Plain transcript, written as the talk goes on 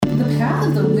The path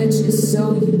of the witch is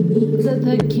so unique.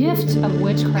 The gift of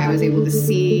witchcraft. I was able to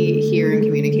see, hear, and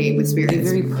communicate with spirits. A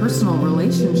very personal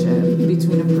relationship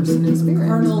between a person and spirit.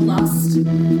 Carnal lust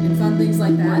and fun things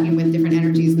like that. Working with different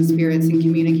energies and spirits and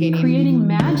communicating. Creating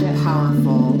magic.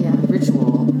 Powerful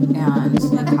ritual and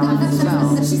powerful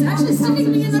spell. She's actually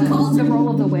sticking me in the cold. The role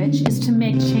of the witch is to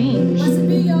make change. Blessed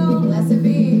be, y'all. Blessed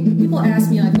be. People ask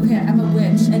me like, okay, I'm a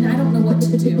witch and I don't know what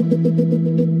to do.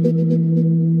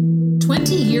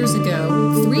 20 years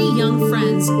ago, 3 young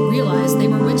friends realized they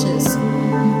were witches.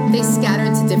 They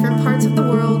scattered to different parts of the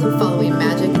world following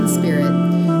magic and spirit.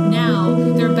 Now,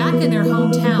 they're back in their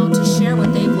hometown to share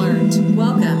what they've learned.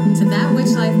 Welcome to That Witch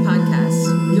Life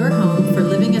Podcast, your home for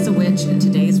living as a witch in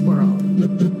today's world.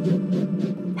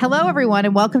 Hello, everyone,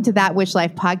 and welcome to That Witch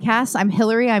Life Podcast. I'm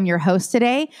Hillary. I'm your host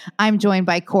today. I'm joined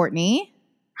by Courtney.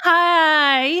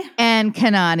 Hi. And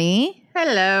Kanani.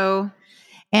 Hello.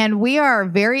 And we are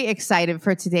very excited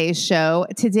for today's show.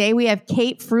 Today we have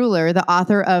Kate Freuler, the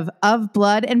author of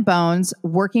Blood and Bones,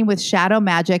 Working with Shadow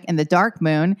Magic and the Dark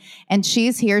Moon. And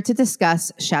she's here to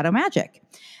discuss shadow magic.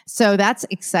 So that's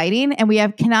exciting. And we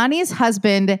have Kanani's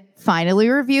husband finally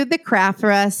reviewed the craft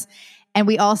for us. And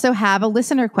we also have a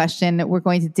listener question that we're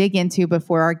going to dig into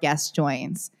before our guest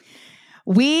joins.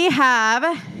 We have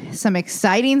some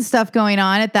exciting stuff going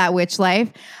on at That Witch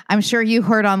Life. I'm sure you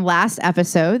heard on last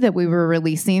episode that we were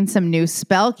releasing some new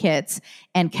spell kits,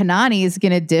 and Kanani is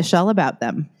going to dish all about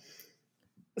them.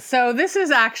 So this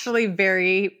is actually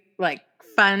very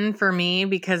fun for me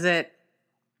because it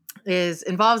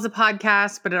involves a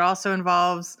podcast, but it also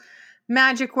involves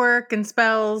magic work and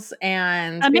spells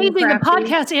and amazing, a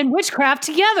podcast and witchcraft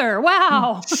together.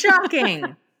 Wow.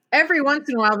 Shocking. Every once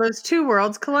in a while, those two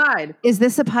worlds collide. Is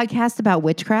this a podcast about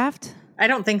witchcraft? I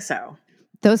don't think so.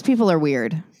 Those people are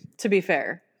weird. To be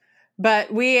fair.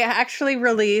 But we actually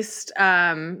released,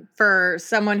 for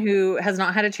someone who has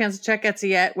not had a chance to check Etsy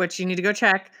yet, which you need to go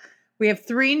check, we have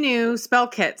 3 new spell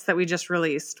kits that we just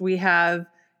released. We have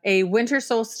a Winter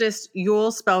Solstice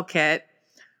Yule spell kit,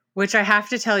 which I have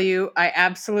to tell you, I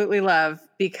absolutely love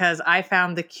because I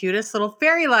found the cutest little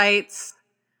fairy lights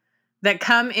that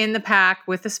come in the pack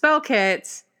with the spell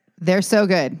kits. They're so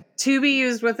good. To be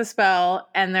used with a spell,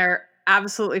 and they're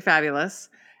absolutely fabulous.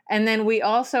 And then we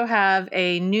also have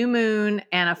a new moon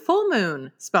and a full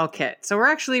moon spell kit. So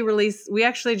we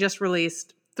actually just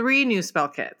released 3 new spell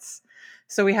kits.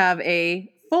 So we have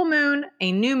a full moon,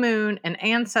 a new moon, an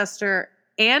ancestor,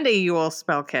 and a Yule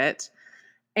spell kit.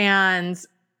 And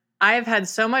I've had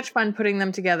so much fun putting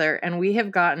them together, and we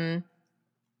have gotten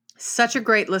such a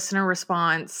great listener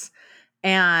response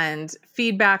and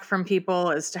feedback from people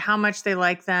as to how much they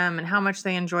like them and how much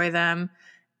they enjoy them.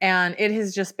 And it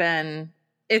has just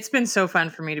it's been so fun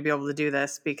for me to be able to do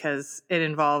this because it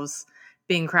involves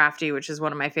being crafty, which is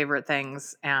one of my favorite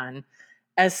things. And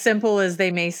as simple as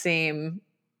they may seem,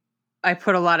 I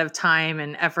put a lot of time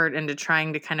and effort into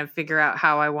trying to kind of figure out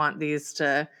how I want these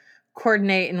to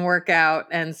coordinate and work out.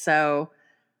 And so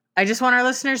I just want our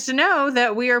listeners to know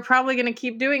that we are probably going to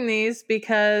keep doing these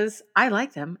because I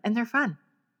like them and they're fun.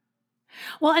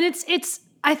 Well, and it's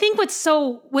I think what's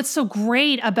so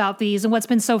great about these and what's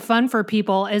been so fun for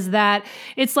people is that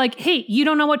it's like, hey, you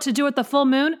don't know what to do with the full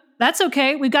moon? That's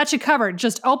okay. We've got you covered.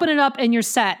 Just open it up and you're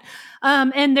set.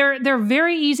 And they're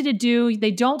very easy to do.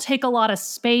 They don't take a lot of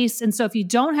space. And so if you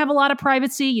don't have a lot of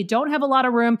privacy, you don't have a lot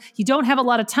of room, you don't have a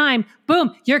lot of time,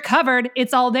 boom, you're covered.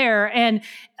 It's all there. And,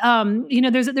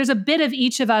 there's a bit of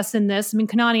each of us in this. I mean,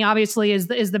 Kanani obviously is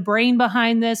the brain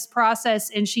behind this process,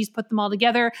 and she's put them all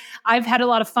together. I've had a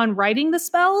lot of fun writing the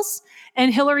spells,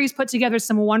 and Hillary's put together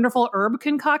some wonderful herb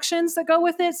concoctions that go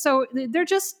with it. So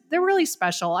they're really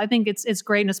special. I think it's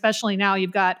great. And especially now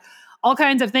you've got all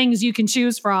kinds of things you can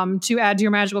choose from to add to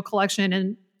your magical collection.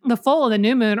 And the full and the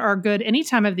new moon are good any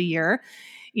time of the year,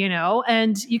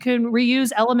 and you can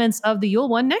reuse elements of the Yule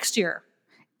one next year.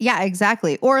 Yeah,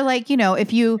 exactly. Or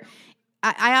I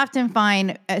often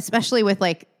find, especially with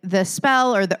the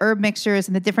spell or the herb mixtures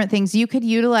and the different things, you could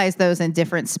utilize those in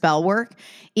different spell work,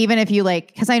 even if you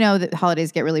because I know that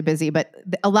holidays get really busy, but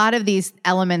a lot of these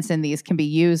elements in these can be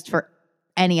used for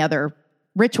any other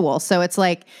ritual. So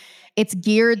it's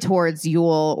geared towards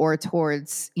Yule or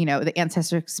towards, the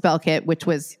Ancestor spell kit, which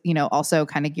was, also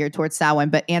kind of geared towards Samhain,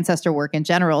 but Ancestor work in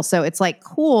general. So it's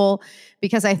cool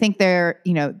because I think they're,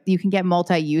 you can get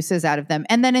multi-uses out of them,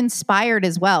 and then inspired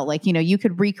as well. You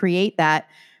could recreate that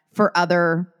for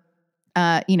other,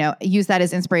 use that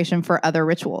as inspiration for other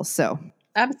rituals. So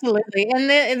absolutely. And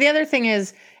the other thing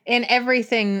is, in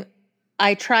everything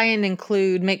I try and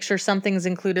make sure something's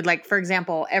included. Like, for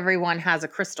example, everyone has a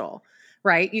crystal.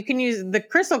 right? You can use the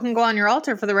crystal can go on your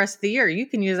altar for the rest of the year. You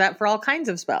can use that for all kinds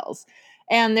of spells.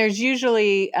 And there's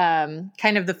usually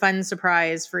kind of the fun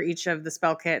surprise for each of the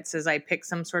spell kits is I pick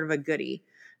some sort of a goodie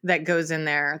that goes in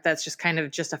there that's just kind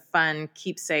of just a fun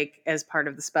keepsake as part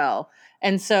of the spell.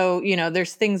 And so,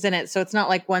 there's things in it. So it's not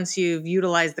like once you've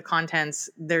utilized the contents,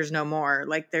 there's no more.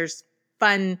 Like there's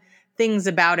fun things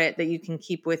about it that you can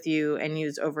keep with you and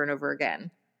use over and over again.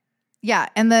 Yeah.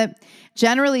 And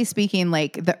generally speaking,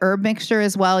 like the herb mixture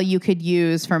as well, you could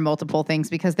use for multiple things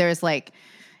because there's like,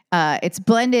 it's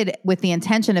blended with the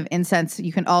intention of incense.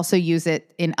 You can also use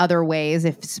it in other ways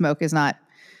if smoke is not,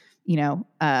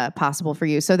 possible for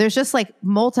you. So there's just like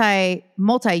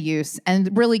multi-use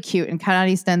and really cute. And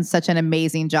Kanani's done such an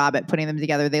amazing job at putting them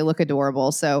together. They look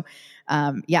adorable. So,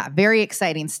 very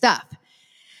exciting stuff.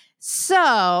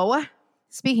 So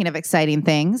speaking of exciting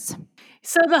things.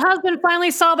 So the husband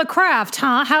finally saw the craft,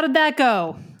 huh? How did that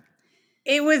go?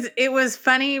 It was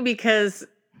funny because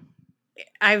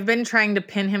I've been trying to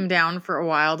pin him down for a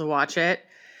while to watch it.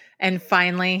 And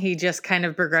finally he just kind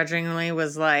of begrudgingly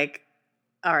was like,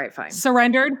 all right, fine.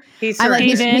 Surrendered. He's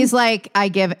like,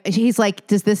 he's like,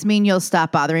 does this mean you'll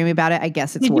stop bothering me about it? I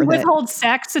guess it's worth it. Did you withhold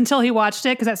sex until he watched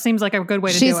it? Because that seems like a good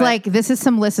way to do it. She's like, this is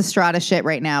some Lysistrata shit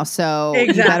right now. So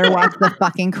You better watch the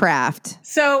fucking craft.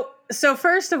 So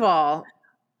first of all,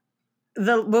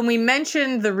 when we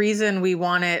mentioned the reason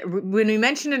when we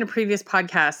mentioned in a previous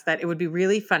podcast that it would be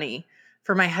really funny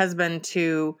for my husband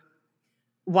to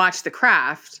watch the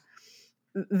craft,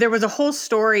 there was a whole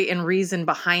story and reason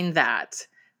behind that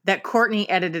Courtney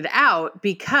edited out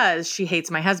because she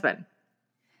hates my husband.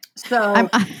 So,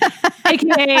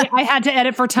 AKA, I had to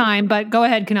edit for time, but go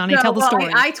ahead, Kanani, tell the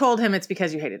story. I told him it's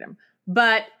because you hated him.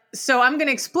 But so I'm going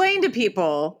to explain to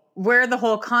people where the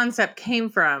whole concept came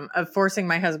from of forcing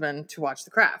my husband to watch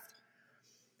the craft.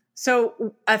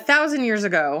 So 1,000 years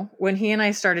ago, when he and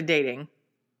I started dating,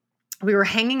 we were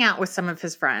hanging out with some of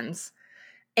his friends,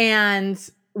 and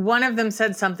one of them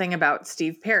said something about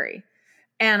Steve Perry.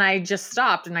 And I just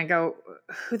stopped and I go,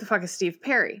 who the fuck is Steve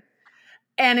Perry?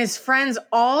 And his friends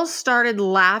all started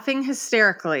laughing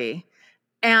hysterically.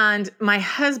 And my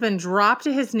husband dropped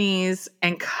to his knees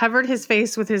and covered his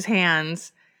face with his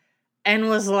hands and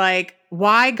was like,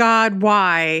 why, God,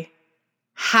 why?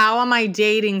 How am I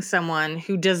dating someone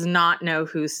who does not know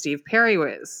who Steve Perry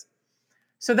was?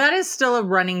 So that is still a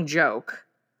running joke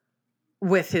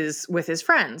with his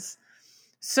friends.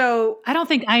 So I don't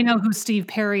think I know who Steve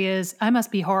Perry is. I must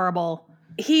be horrible.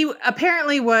 He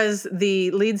apparently was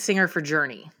the lead singer for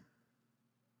Journey.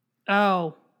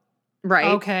 Oh, right.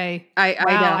 Okay.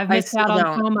 I've missed out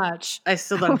on so much. I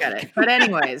still don't get it. But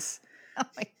anyways, Oh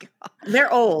my God.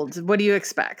 they're old. What do you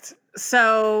expect?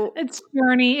 So It's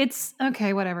Journey. It's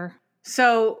okay. Whatever.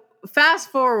 So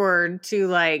fast forward to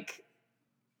like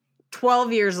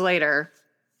 12 years later.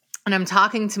 And I'm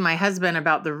talking to my husband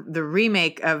about the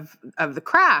remake of The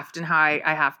Craft and how I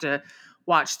have to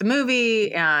watch the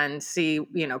movie and see,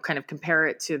 kind of compare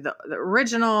it to the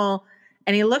original.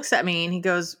 And he looks at me and he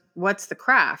goes, "What's The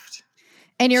Craft?"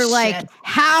 And you're like,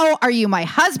 how are you my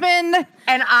husband?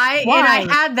 And I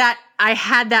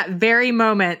had that very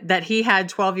moment that he had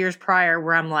 12 years prior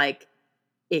where I'm like,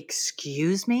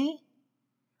 excuse me?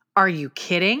 Are you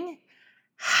kidding?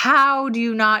 How do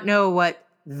you not know what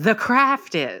The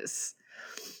Craft is?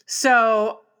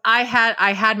 So I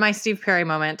had my Steve Perry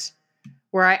moment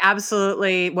where I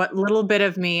absolutely, what little bit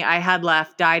of me I had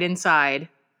left died inside.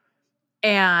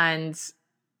 And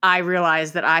I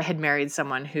realized that I had married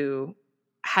someone who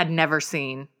had never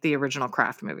seen the original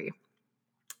Craft movie.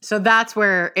 So that's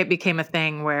where it became a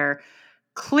thing where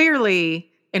clearly,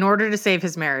 in order to save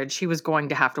his marriage, he was going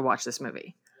to have to watch this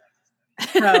movie.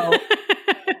 So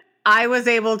I was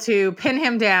able to pin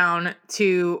him down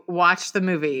to watch the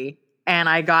movie, and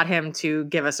I got him to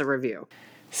give us a review.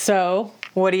 So,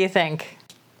 what do you think?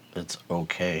 It's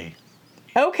okay.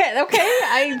 Okay.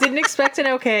 I didn't expect an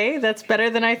okay. That's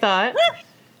better than I thought.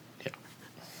 Yeah.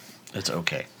 It's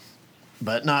okay.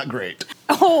 But not great.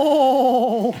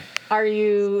 Oh. Are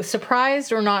you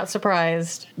surprised or not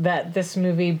surprised that this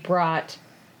movie brought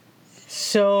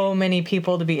so many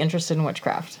people to be interested in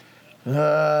witchcraft?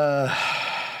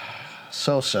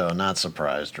 So, not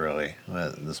surprised, really.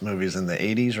 This movie's in the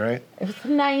 80s, right? It was the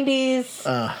 90s.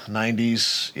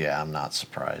 90s, yeah, I'm not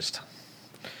surprised.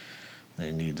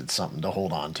 They needed something to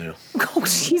hold on to. Oh,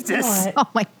 Jesus. Oh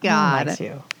my God.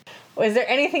 Was there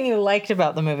anything you liked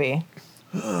about the movie?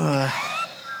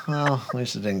 Well, at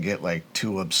least it didn't get like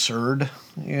too absurd,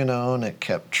 and it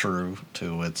kept true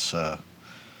to its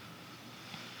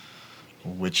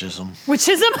witchism.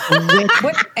 Witchism?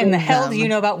 What in the hell do you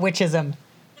know about witchism?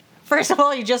 First of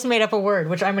all, you just made up a word,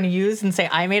 which I'm going to use and say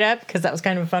I made up because that was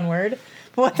kind of a fun word.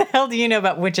 But what the hell do you know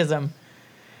about witchism?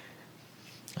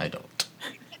 I don't.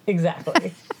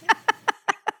 Exactly.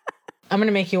 I'm going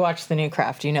to make you watch The New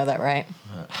Craft. You know that, right?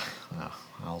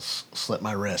 I'll slip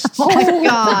my wrists. Oh,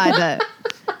 God.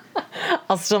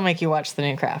 I'll still make you watch The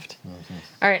New Craft. Mm-hmm.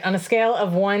 All right, on a scale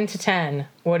of 1 to 10,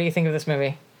 what do you think of this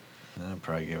movie? I'd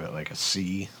probably give it like a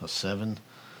C, a 7.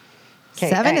 Okay,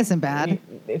 7 isn't bad.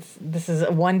 This is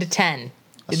a 1 to 10.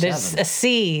 A 7. A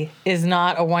C is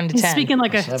not a 1 to 10. Speaking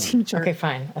like a 7. teacher. Okay,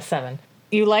 fine, a 7.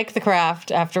 You like The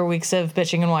Craft after weeks of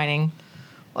bitching and whining.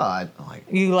 Well, I like.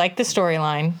 You like the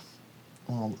storyline.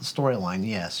 Well, the storyline,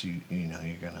 yes. You know,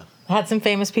 you're gonna. Had some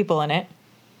famous people in it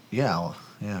Yeah,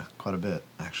 quite a bit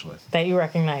actually. that you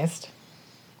recognized.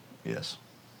 Yes.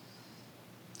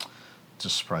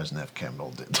 Just surprised Neve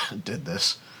Campbell did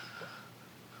this.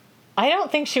 I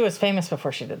don't think she was famous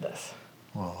before she did this.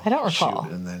 Well, I don't recall.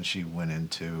 And then she went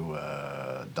into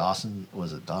Dawson.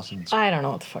 Was it Dawson's? I don't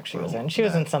know what the fuck she was in. She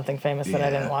was in something famous that I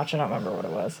didn't watch. I don't remember what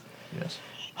it was. Yes.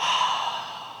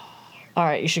 All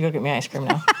right, you should go get me ice cream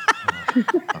now.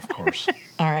 Of course.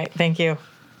 All right, thank you.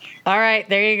 All right,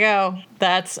 there you go.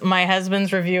 That's my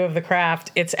husband's review of The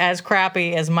Craft. It's as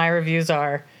crappy as my reviews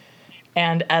are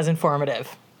and as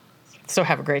informative. So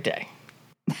have a great day.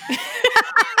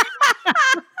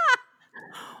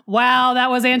 Wow, that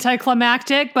was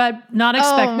anticlimactic, but not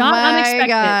unexpected. My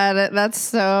God, that's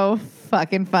so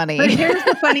fucking funny. But here's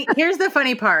the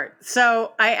funny part.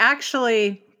 So I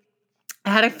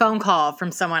had a phone call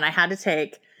from someone I had to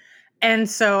take. And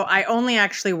so I only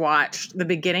actually watched the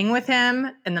beginning with him.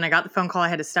 And then I got the phone call. I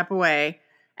had to step away.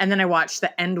 And then I watched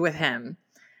the end with him.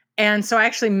 And so I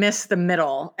actually missed the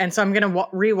middle. And so I'm going to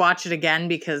rewatch it again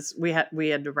because we had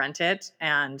to rent it.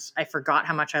 And I forgot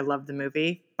how much I loved the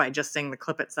movie by just seeing the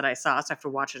clippets that I saw. So I have to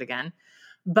watch it again.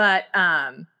 But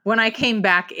when I came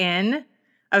back in,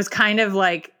 I was kind of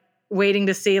like waiting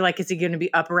to see, like, is he going to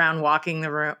be up around walking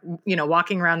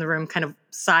around the room, kind of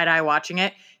side eye watching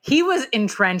it. He was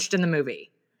entrenched in the movie.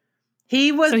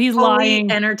 He was he's fully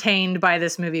lying. entertained by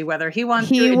this movie, whether he wants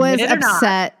to admit was it or not.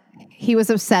 upset. He was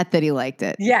upset that he liked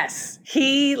it. Yes,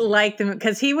 he liked them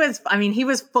because he was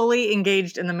fully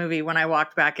engaged in the movie when I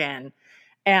walked back in,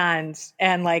 and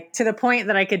like to the point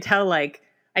that I could tell, like,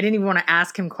 I didn't even want to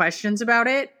ask him questions about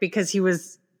it because he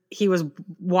was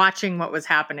watching what was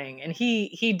happening, and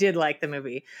he did like the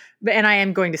movie. And I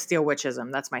am going to steal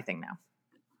witchism. That's my thing now.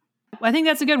 I think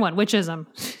that's a good one. Witchism.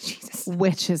 Jesus.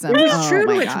 Witchism. It was Oh true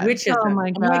my to God. witchism. Oh my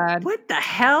I'm like, God. what the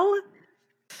hell?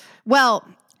 Well,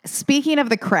 speaking of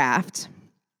The Craft,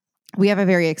 we have a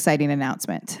very exciting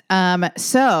announcement.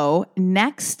 So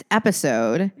next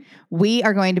episode, we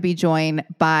are going to be joined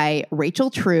by Rachel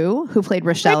True, who played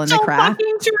Rochelle in The Craft.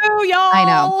 Fucking true, y'all. I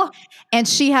know. And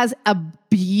she has a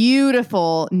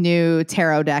beautiful new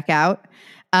tarot deck out,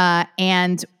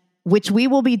 and which we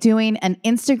will be doing an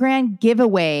Instagram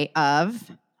giveaway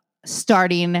of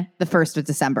starting the 1st of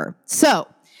December. So,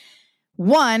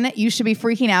 one, you should be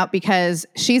freaking out because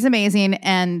she's amazing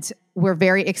and we're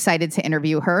very excited to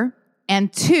interview her.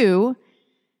 And 2,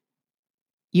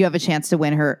 you have a chance to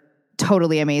win her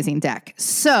totally amazing deck.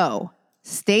 So,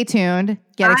 stay tuned.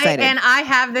 Get excited. I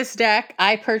have this deck.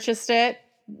 I purchased it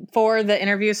for the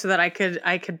interview so that I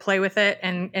could play with it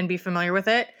and be familiar with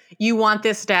it. You want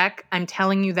this deck? I'm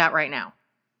telling you that right now.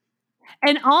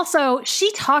 And also, she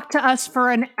talked to us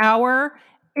for an hour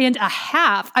and a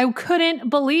half. I couldn't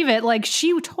believe it. Like,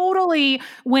 she totally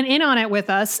went in on it with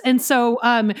us. And so,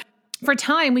 for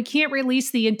time, we can't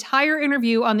release the entire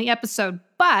interview on the episode,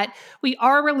 but we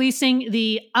are releasing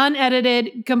the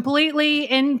unedited, completely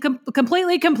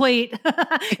complete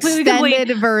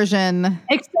Extended version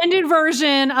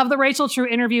of the Rachel True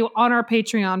interview on our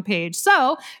Patreon page.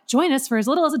 So join us for as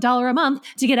little as $1 a month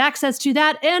to get access to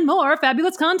that and more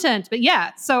fabulous content. But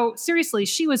yeah, so seriously,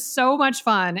 she was so much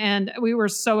fun and we were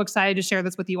so excited to share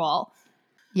this with you all.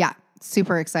 Yeah,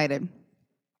 super excited.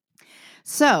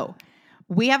 So,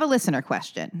 we have a listener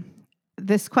question.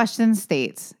 This question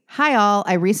states, "Hi all,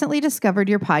 I recently discovered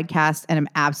your podcast and am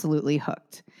absolutely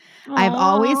hooked. I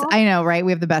know, right?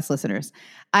 We have the best listeners.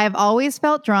 I have always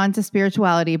felt drawn to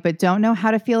spirituality, but don't know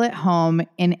how to feel at home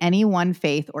in any one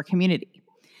faith or community.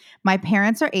 My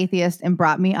parents are atheists and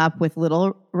brought me up with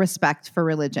little respect for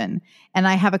religion. And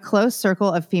I have a close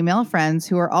circle of female friends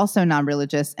who are also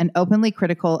non-religious and openly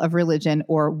critical of religion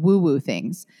or woo-woo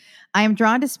things. I am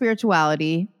drawn to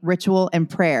spirituality, ritual, and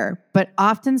prayer, but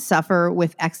often suffer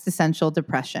with existential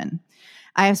depression.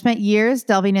 I have spent years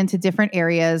delving into different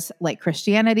areas like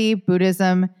Christianity,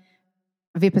 Buddhism,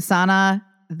 Vipassana,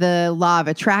 the law of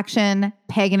attraction,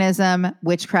 paganism,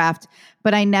 witchcraft,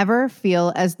 but I never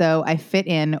feel as though I fit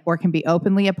in or can be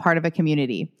openly a part of a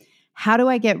community. How do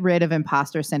I get rid of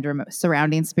imposter syndrome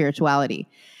surrounding spirituality?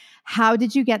 How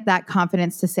did you get that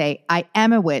confidence to say, I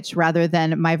am a witch, rather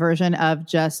than my version of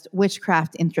just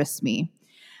witchcraft interests me?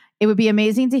 It would be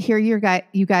amazing to hear you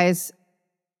guys'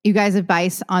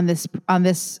 advice on this,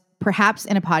 perhaps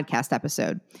in a podcast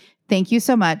episode. Thank you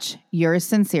so much. Yours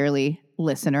sincerely,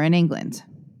 listener in England.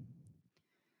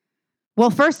 Well,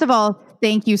 first of all,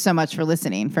 thank you so much for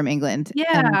listening from England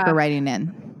and for writing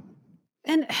in.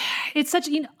 And it's such,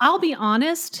 I'll be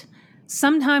honest,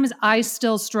 sometimes I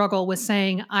still struggle with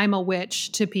saying I'm a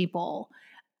witch to people.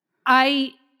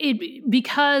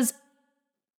 Because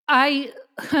a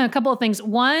couple of things.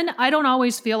 One, I don't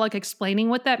always feel like explaining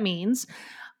what that means,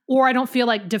 or I don't feel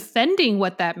like defending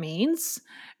what that means,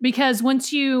 because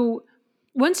once you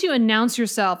announce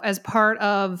yourself as part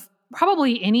of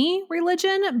probably any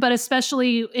religion, but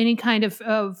especially any kind of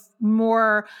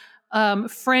more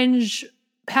fringe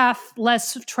path,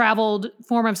 less traveled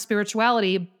form of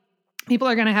spirituality, people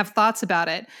are going to have thoughts about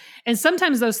it. And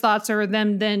sometimes those thoughts are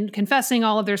them then confessing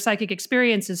all of their psychic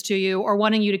experiences to you or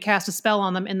wanting you to cast a spell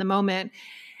on them in the moment.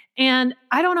 And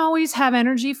I don't always have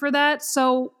energy for that.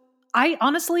 So I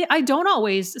don't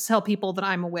always tell people that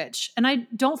I'm a witch. And I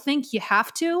don't think you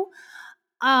have to.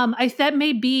 That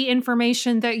may be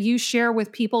information that you share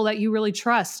with people that you really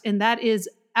trust. And that is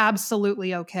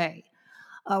absolutely okay.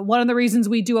 One of the reasons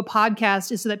we do a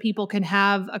podcast is so that people can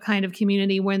have a kind of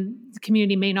community when the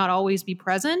community may not always be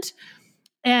present.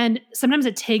 And sometimes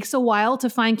it takes a while to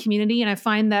find community. And I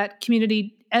find that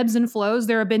community ebbs and flows.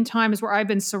 There have been times where I've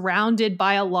been surrounded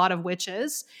by a lot of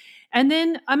witches. And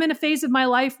then I'm in a phase of my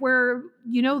life where,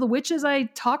 the witches I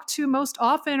talk to most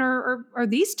often are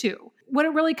these two. What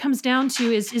it really comes down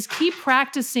to is keep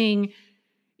practicing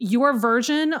your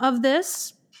version of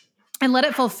this and let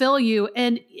it fulfill you.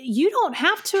 And you don't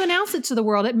have to announce it to the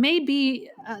world. It may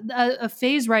be a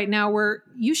phase right now where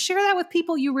you share that with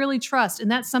people you really trust.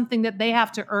 And that's something that they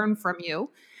have to earn from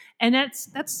you. And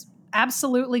that's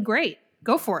absolutely great.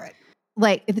 Go for it.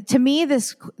 Like, to me,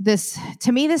 this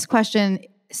question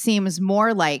seems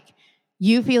more like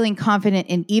you feeling confident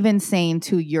in even saying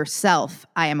to yourself,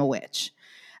 I am a witch.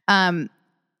 And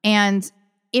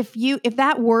if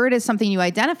that word is something you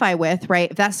identify with,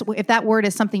 right? If that word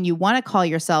is something you want to call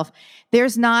yourself,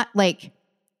 there's not like,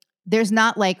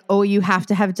 oh, you have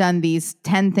to have done these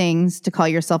 10 things to call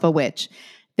yourself a witch.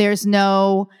 There's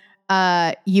no,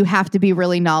 you have to be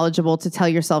really knowledgeable to call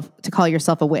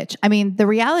yourself a witch. I mean, the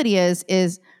reality is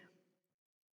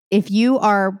if you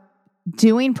are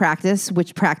doing practices,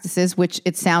 which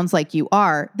it sounds like you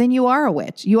are, then you are a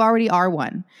witch. You already are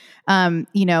one.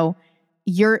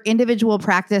 Your individual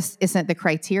practice isn't the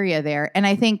criteria there. And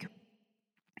I think,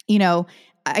 I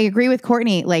agree with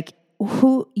Courtney, like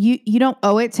you don't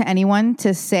owe it to anyone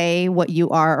to say what you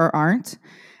are or aren't.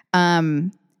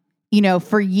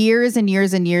 For years and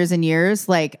years and years and years,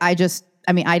 like I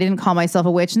didn't call myself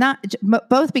a witch,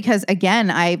 both because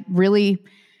again, I really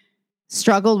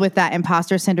struggled with that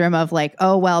imposter syndrome of like,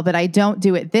 oh, well, but I don't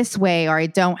do it this way, or I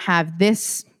don't have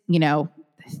this,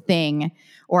 thing,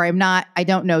 or I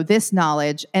don't know this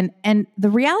knowledge. And the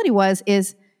reality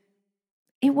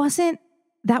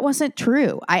that wasn't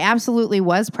true. I absolutely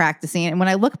was practicing. And when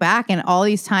I look back and all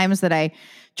these times that I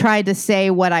tried to say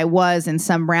what I was in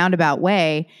some roundabout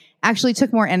way, actually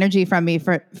took more energy from me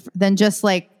than just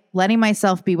like letting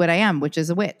myself be what I am, which is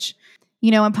a witch.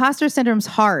 Imposter syndrome's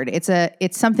hard.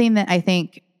 It's something that I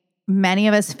think many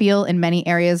of us feel in many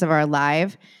areas of our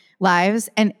lives.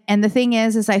 And the thing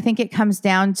is I think it comes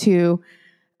down to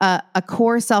a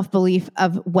core self-belief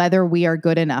of whether we are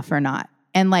good enough or not.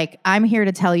 And like, I'm here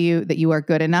to tell you that you are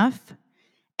good enough,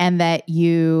 and that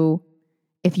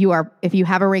if you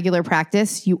have a regular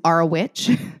practice, you are a witch,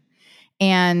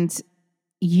 and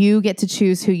you get to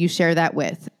choose who you share that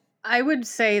with. I would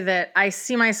say that I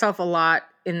see myself a lot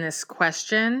in this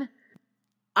question.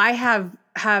 I have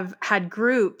had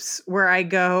groups where I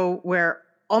go where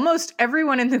almost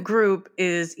everyone in the group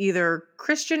is either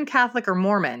Christian, Catholic, or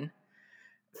Mormon,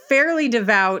 fairly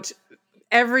devout.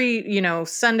 Every,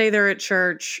 Sunday they're at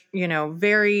church,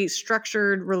 very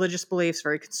structured religious beliefs,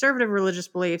 very conservative religious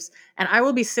beliefs. And I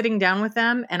will be sitting down with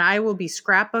them and I will be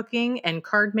scrapbooking and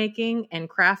card making and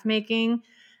craft making.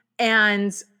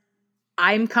 And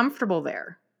I'm comfortable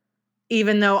there,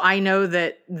 even though I know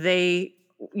that they,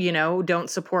 don't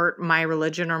support my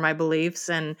religion or my beliefs,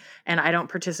 and I don't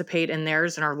participate in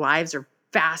theirs, and our lives are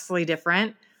vastly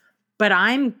different. But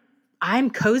I'm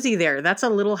cozy there. That's a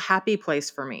little happy place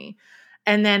for me.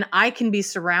 And then I can be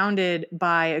surrounded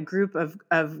by a group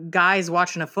of guys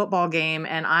watching a football game,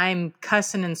 and I'm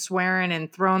cussing and swearing and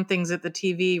throwing things at the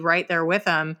TV right there with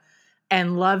them,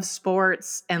 and love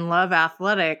sports and love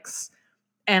athletics.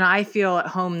 And I feel at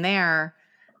home there.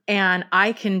 And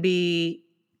I can be,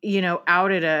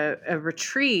 out at a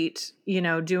retreat,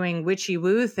 doing witchy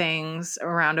woo things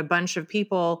around a bunch of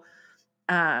people.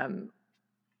 And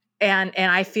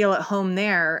I feel at home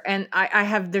there. And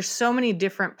there's so many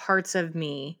different parts of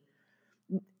me.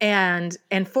 And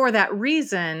for that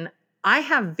reason, I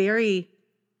have very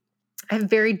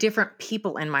different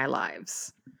people in my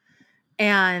lives.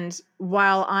 And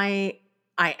while I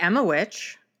am a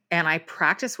witch and I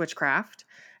practice witchcraft,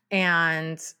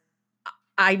 and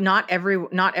not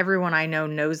everyone I know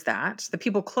knows that. The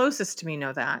people closest to me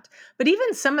know that. But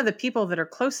even some of the people that are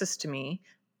closest to me,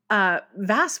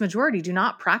 vast majority do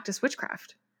not practice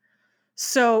witchcraft.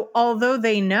 So although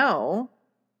they know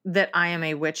that I am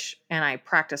a witch and I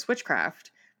practice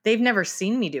witchcraft, they've never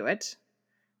seen me do it.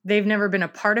 They've never been a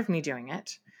part of me doing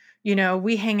it.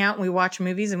 We hang out and we watch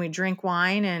movies and we drink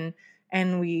wine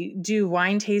and we do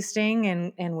wine tasting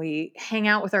and we hang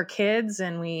out with our kids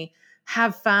and we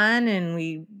have fun and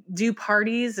we do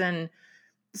parties. And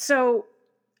so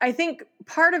I think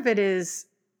part of it is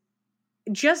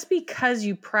just because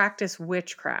you practice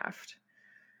witchcraft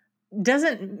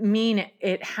doesn't mean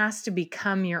it has to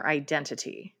become your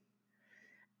identity.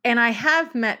 And I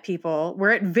have met people where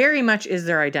it very much is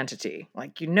their identity.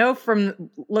 Like,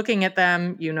 from looking at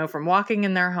them, from walking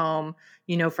in their home,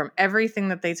 from everything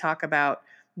that they talk about,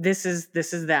 this is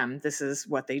them. This is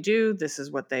what they do. This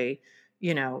is what they,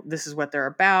 this is what they're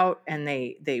about. And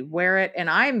they wear it. And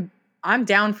I'm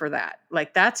down for that.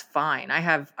 Like, that's fine. I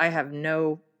have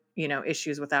no,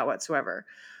 issues with that whatsoever.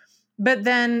 But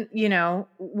then,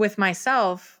 with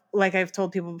myself, like I've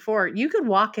told people before, you could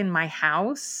walk in my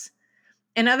house,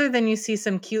 and other than you see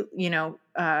some cute,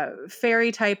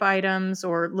 fairy type items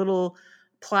or little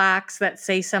plaques that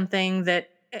say something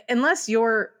that unless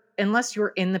you're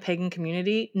in the pagan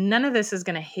community, none of this is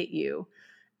going to hit you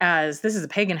as this is a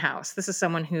pagan house. This is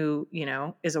someone who,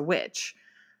 is a witch.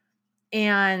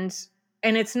 And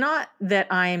it's not that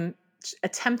I'm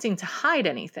attempting to hide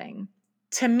anything.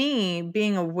 To me,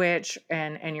 being a witch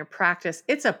and your practice,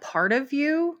 it's a part of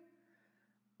you,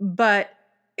 but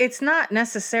it's not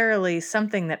necessarily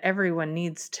something that everyone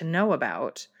needs to know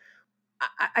about.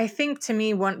 I think to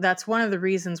me, that's one of the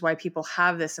reasons why people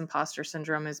have this imposter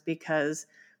syndrome is because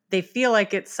they feel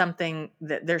like it's something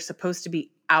that they're supposed to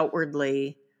be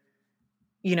outwardly,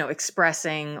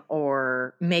 expressing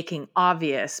or making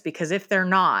obvious, because if they're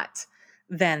not,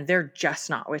 then they're just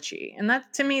not witchy. And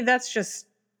that, to me, that's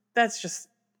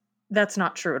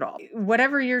not true at all.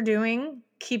 Whatever you're doing,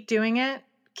 keep doing it,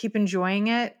 keep enjoying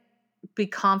it. Be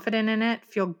confident in it,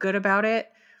 feel good about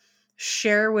it,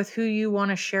 share with who you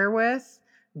want to share with,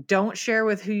 don't share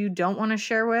with who you don't want to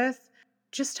share with.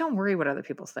 Just don't worry what other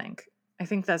people think. I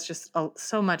think that's just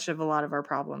so much of a lot of our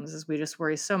problems is we just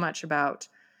worry so much about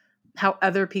how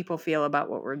other people feel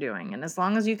about what we're doing. And as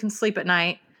long as you can sleep at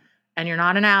night and you're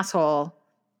not an asshole,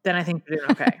 then I think you're doing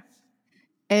okay.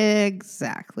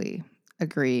 Exactly.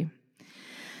 Agree.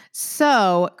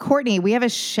 So, Courtney, we have a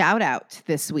shout out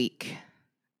this week.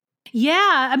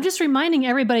 Yeah, I'm just reminding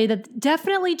everybody that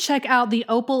definitely check out the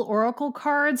Opal Oracle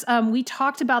cards. We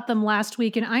talked about them last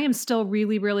week, and I am still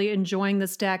really, really enjoying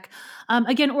this deck.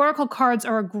 Again, Oracle cards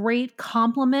are a great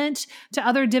complement to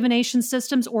other divination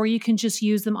systems, or you can just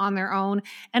use them on their own.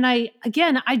 And I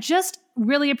just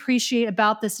really appreciate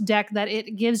about this deck that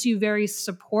it gives you very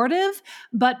supportive,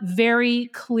 but very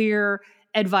clear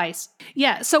advice.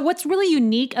 Yeah. So what's really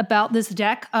unique about this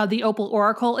deck, the Opal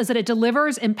Oracle, is that it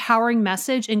delivers empowering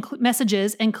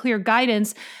messages and clear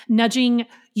guidance, nudging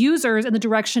users in the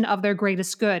direction of their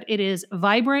greatest good. It is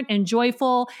vibrant and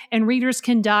joyful, and readers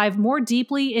can dive more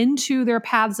deeply into their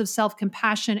paths of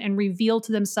self-compassion and reveal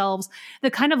to themselves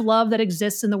the kind of love that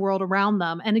exists in the world around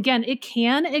them. And again, it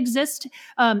can exist.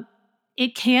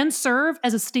 It can serve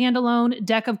as a standalone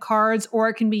deck of cards, or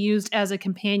it can be used as a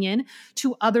companion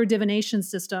to other divination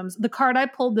systems. The card I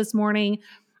pulled this morning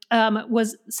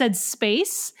said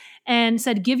space, and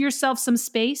said, give yourself some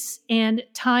space and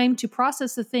time to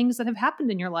process the things that have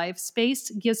happened in your life. Space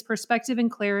gives perspective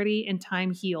and clarity, and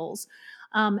time heals.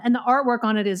 And the artwork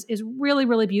on it is really,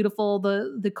 really beautiful.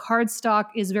 The card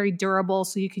stock is very durable,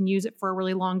 so you can use it for a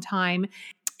really long time.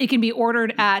 It can be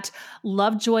ordered at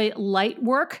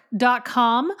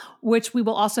lovejoylightwork.com, which we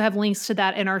will also have links to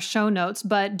that in our show notes.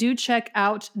 But do check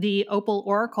out the Opal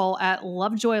Oracle at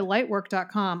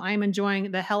lovejoylightwork.com. I am enjoying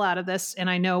the hell out of this, and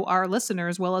I know our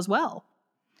listeners will as well.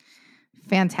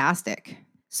 Fantastic.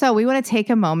 So we want to take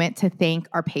a moment to thank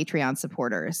our Patreon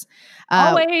supporters.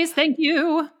 Always, thank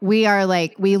you. We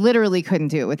literally couldn't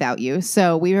do it without you.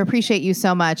 So we appreciate you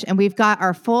so much. And we've got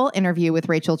our full interview with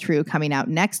Rachel True coming out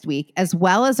next week, as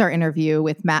well as our interview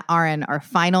with Matt Aaron, our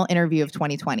final interview of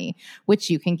 2020, which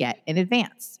you can get in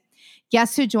advance.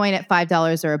 Guests who join at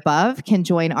 $5 or above can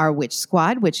join our Witch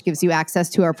Squad, which gives you access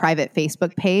to our private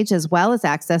Facebook page, as well as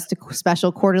access to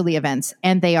special quarterly events,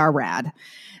 and they are rad.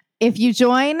 If you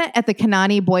join at the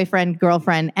Kanani boyfriend,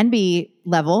 girlfriend, NB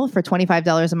level for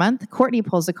 $25 a month, Courtney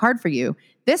pulls a card for you.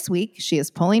 This week, she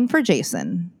is pulling for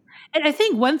Jason. And I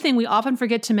think one thing we often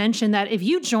forget to mention that if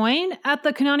you join at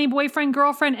the Kanani boyfriend,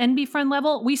 girlfriend, NB friend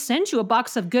level, we send you a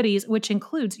box of goodies, which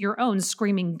includes your own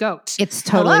screaming goat. It's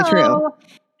totally true.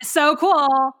 So cool.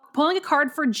 Pulling a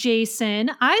card for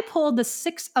Jason. I pulled the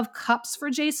 6 of Cups for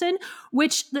Jason,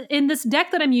 which in this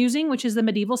deck that I'm using, which is the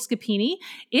Medieval Scapini,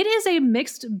 it is a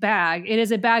mixed bag. It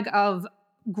is a bag of,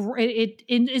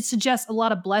 it suggests a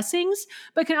lot of blessings,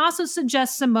 but can also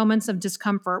suggest some moments of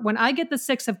discomfort. When I get the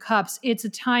 6 of Cups, it's a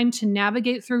time to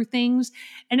navigate through things,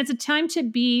 and it's a time to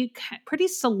be pretty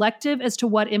selective as to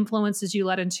what influences you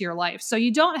let into your life. So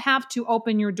you don't have to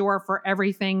open your door for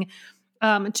everything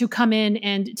to come in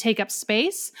and take up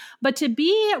space, but to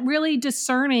be really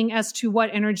discerning as to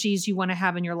what energies you want to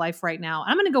have in your life right now.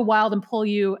 I'm going to go wild and pull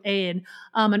you an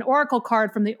oracle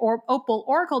card from the Opal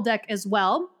Oracle deck as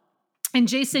well. And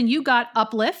Jason, you got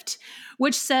Uplift,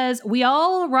 which says, we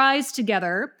all rise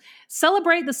together,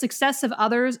 celebrate the success of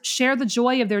others, share the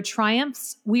joy of their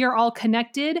triumphs. We are all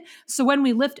connected. So when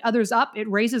we lift others up, it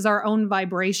raises our own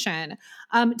vibration.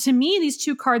 To me, these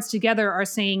two cards together are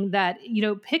saying that,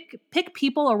 pick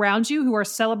people around you who are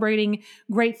celebrating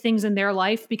great things in their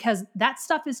life, because that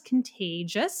stuff is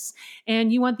contagious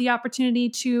and you want the opportunity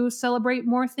to celebrate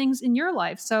more things in your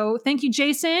life. So thank you,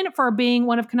 Jason, for being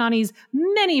one of Kanani's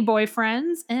many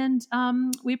boyfriends. And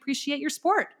we appreciate your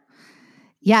support.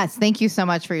 Yes. Thank you so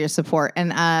much for your support.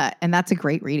 And that's a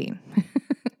great reading.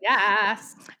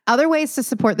 Yes. Other ways to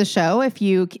support the show, if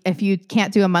you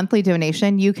can't do a monthly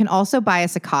donation, you can also buy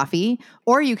us a coffee,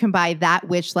 or you can buy That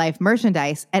Witch Life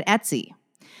merchandise at Etsy.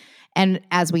 And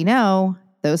as we know,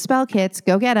 those spell kits,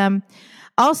 go get them.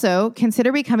 Also,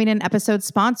 consider becoming an episode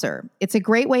sponsor. It's a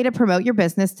great way to promote your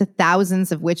business to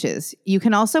thousands of witches. You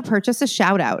can also purchase a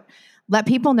shout out. Let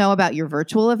people know about your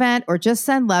virtual event, or just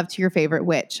send love to your favorite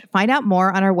witch. Find out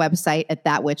more on our website at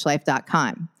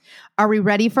thatwitchlife.com. Are we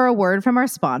ready for a word from our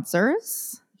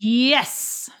sponsors?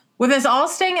 Yes. With us all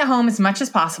staying at home as much as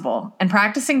possible and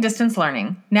practicing distance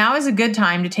learning, now is a good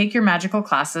time to take your magical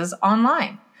classes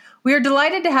online. We are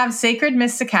delighted to have Sacred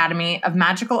Mists Academy of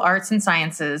Magical Arts and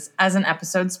Sciences as an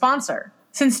episode sponsor.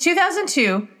 Since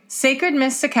 2002, Sacred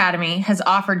Mists Academy has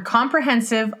offered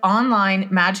comprehensive online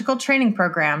magical training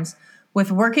programs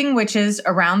with working witches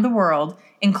around the world,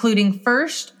 including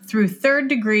 1st through 3rd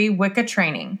degree Wicca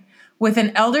training, with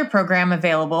an elder program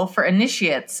available for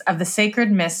initiates of the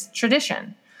Sacred Mist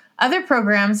tradition. Other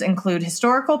programs include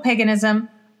historical paganism,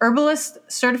 herbalist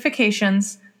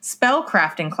certifications, spell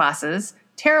crafting classes,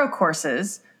 tarot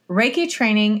courses, Reiki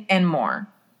training, and more.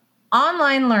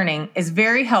 Online learning is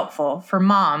very helpful for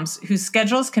moms whose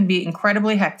schedules can be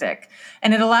incredibly hectic,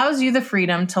 and it allows you the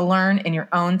freedom to learn in your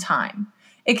own time.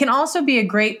 It can also be a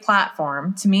great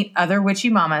platform to meet other witchy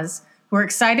mamas who are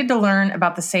excited to learn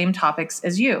about the same topics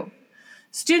as you.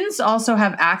 Students also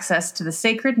have access to the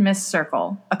Sacred Mist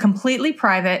Circle, a completely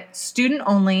private,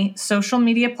 student-only social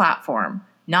media platform,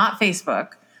 not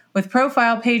Facebook, with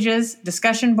profile pages,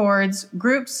 discussion boards,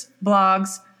 groups,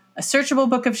 blogs, a searchable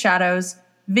book of shadows,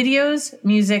 videos,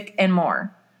 music, and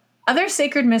more. Other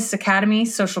Sacred Mists Academy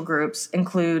social groups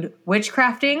include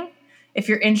witchcrafting, if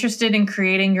you're interested in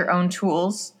creating your own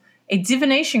tools, a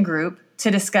divination group to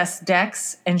discuss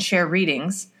decks and share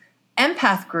readings,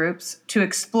 empath groups to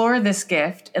explore this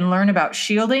gift and learn about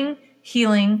shielding,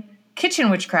 healing, kitchen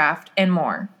witchcraft, and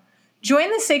more. Join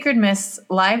the Sacred Mists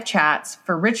live chats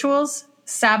for rituals,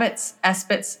 sabbats,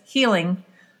 espits, healing,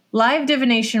 live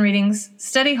divination readings,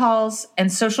 study halls, and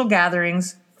social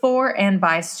gatherings for and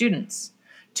by students.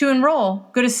 To enroll,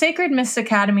 go to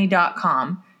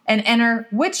sacredmistsacademy.com and enter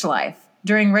Witch Life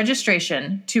during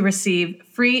registration to receive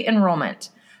free enrollment,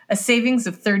 a savings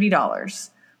of $30.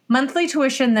 Monthly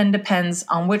tuition then depends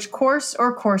on which course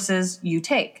or courses you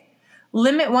take.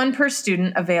 Limit 1 per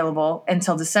student available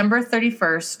until December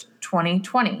 31st,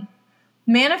 2020.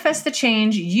 Manifest the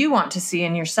change you want to see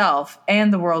in yourself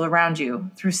and the world around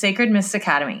you through Sacred Mists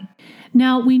Academy.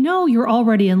 Now, we know you're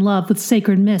already in love with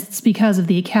Sacred Mists because of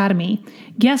the Academy.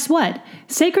 Guess what?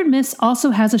 Sacred Mists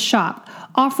also has a shop,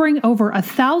 offering over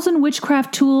 1,000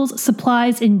 witchcraft tools,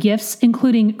 supplies, and gifts,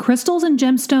 including crystals and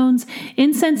gemstones,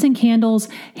 incense and candles,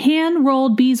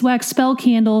 hand-rolled beeswax spell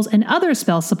candles, and other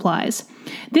spell supplies.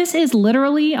 This is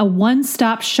literally a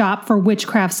one-stop shop for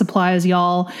witchcraft supplies,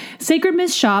 y'all. Sacred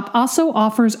Mist Shop also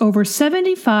offers over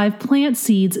 75 plant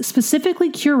seeds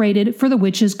specifically curated for the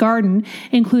witch's garden,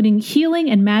 including healing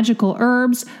and magical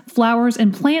herbs, flowers,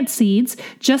 and plant seeds,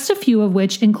 just a few of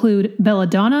which include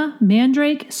belladonna,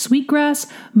 mandrake, sweetgrass,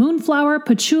 moonflower,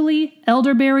 patchouli,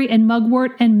 elderberry, and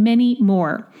mugwort, and many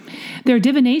more. Their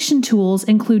divination tools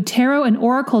include tarot and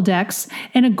oracle decks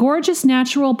and a gorgeous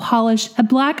natural polished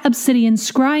black obsidian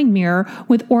scrying mirror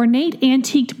with ornate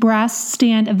antiqued brass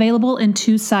stand available in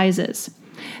 2 sizes.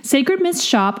 Sacred Mist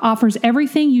Shop offers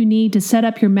everything you need to set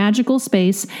up your magical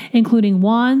space, including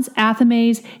wands,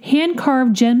 athames,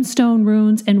 hand-carved gemstone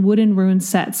runes, and wooden rune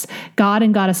sets, god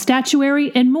and goddess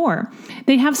statuary, and more.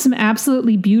 They have some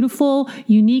absolutely beautiful,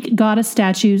 unique goddess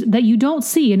statues that you don't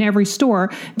see in every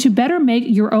store to better make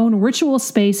your own ritual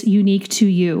space unique to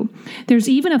you. There's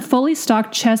even a fully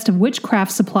stocked chest of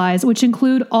witchcraft supplies, which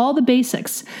include all the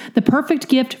basics, the perfect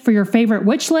gift for your favorite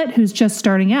witchlet who's just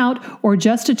starting out, or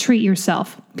just to treat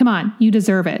yourself. Come on, you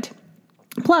deserve it.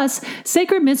 Plus,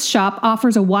 Sacred Mist Shop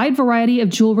offers a wide variety of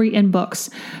jewelry and books.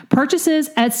 Purchases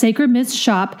at Sacred Mist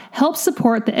Shop help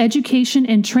support the education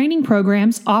and training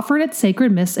programs offered at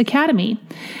Sacred Mist Academy.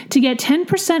 To get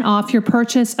 10% off your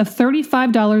purchase of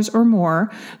 $35 or more,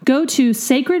 go to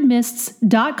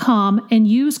sacredmists.com and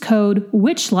use code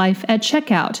WitchLife at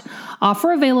checkout.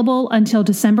 Offer available until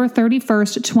December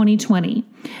 31st, 2020.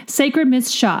 Sacred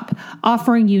Mist Shop,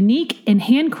 offering unique and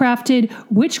handcrafted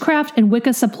witchcraft and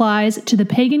Wicca supplies to the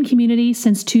pagan community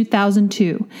since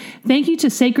 2002. Thank you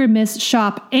to Sacred Mist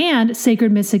Shop and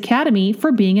Sacred Mist Academy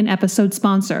for being an episode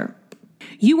sponsor.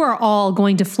 You are all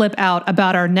going to flip out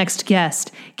about our next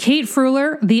guest, Kate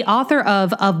Freuler, the author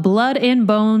of Blood and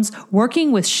Bones,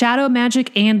 Working with Shadow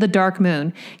Magic and the Dark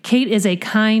Moon. Kate is a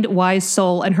kind, wise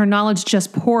soul, and her knowledge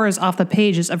just pours off the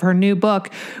pages of her new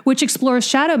book, which explores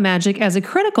shadow magic as a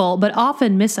critical but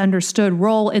often misunderstood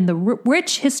role in the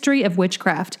rich history of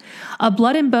witchcraft.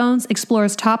 Blood and Bones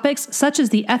explores topics such as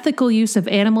the ethical use of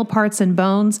animal parts and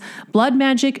bones, blood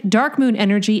magic, dark moon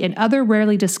energy, and other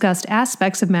rarely discussed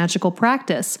aspects of magical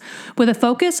practice. With a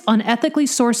focus on ethically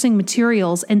sourcing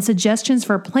materials and suggestions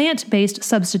for plant-based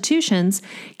substitutions,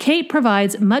 Kate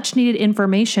provides much-needed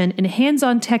information and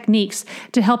hands-on techniques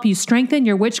to help you strengthen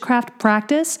your witchcraft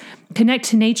practice, connect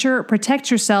to nature,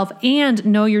 protect yourself, and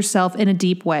know yourself in a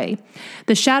deep way.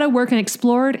 The shadow work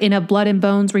explored in A Blood and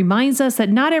Bones reminds us that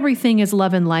not everything is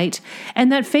love and light,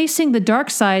 and that facing the dark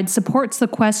side supports the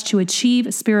quest to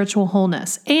achieve spiritual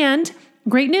wholeness. And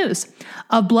great news!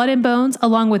 Of Blood and Bones,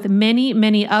 along with many,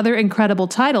 many other incredible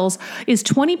titles, is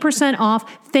 20% off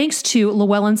thanks to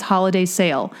Llewellyn's holiday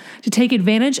sale. To take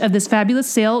advantage of this fabulous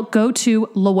sale, go to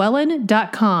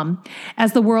Llewellyn.com.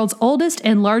 As the world's oldest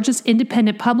and largest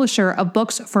independent publisher of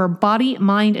books for body,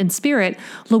 mind, and spirit,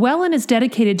 Llewellyn is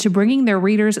dedicated to bringing their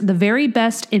readers the very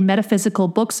best in metaphysical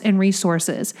books and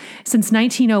resources. Since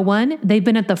 1901, they've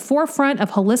been at the forefront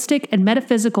of holistic and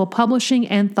metaphysical publishing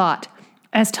and thought.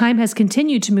 As time has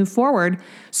continued to move forward,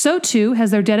 so too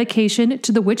has their dedication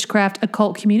to the witchcraft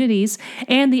occult communities,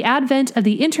 and the advent of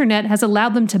the internet has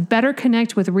allowed them to better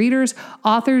connect with readers,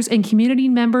 authors, and community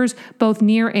members both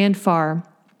near and far.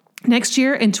 Next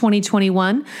year, in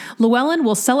 2021, Llewellyn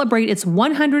will celebrate its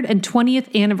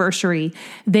 120th anniversary.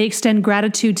 They extend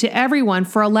gratitude to everyone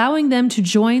for allowing them to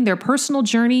join their personal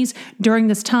journeys during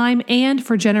this time and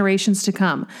for generations to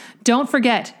come. Don't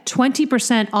forget,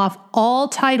 20% off all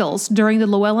titles during the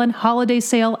Llewellyn holiday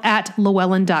sale at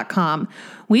Llewellyn.com.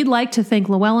 We'd like to thank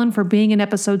Llewellyn for being an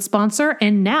episode sponsor,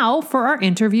 and now for our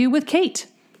interview with Kate.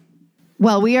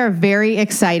 Well, we are very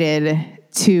excited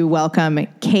to welcome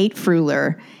Kate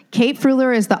Freuler. Kate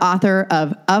Freuler is the author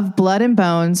of Blood and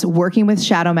Bones, Working with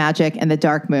Shadow Magic and the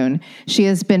Dark Moon. She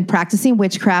has been practicing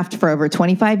witchcraft for over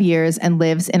 25 years and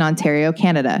lives in Ontario,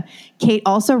 Canada. Kate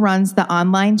also runs the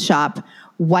online shop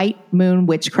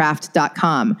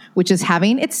whitemoonwitchcraft.com, which is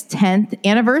having its 10th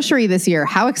anniversary this year.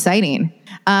 How exciting.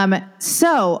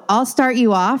 So I'll start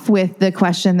you off with the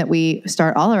question that we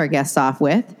start all our guests off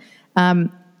with.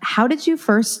 How did you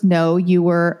first know you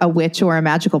were a witch or a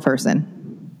magical person?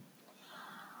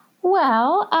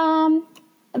 Well,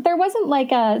 there wasn't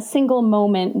like a single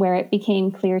moment where it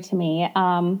became clear to me.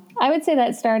 I would say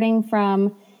that starting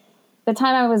from the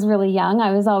time I was really young,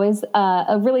 I was always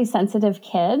a really sensitive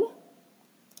kid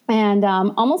and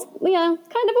almost,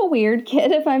 kind of a weird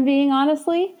kid, if I'm being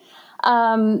honestly.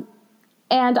 And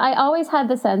I always had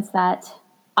the sense that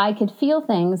I could feel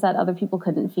things that other people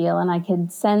couldn't feel, and I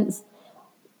could sense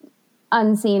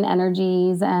unseen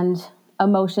energies and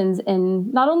emotions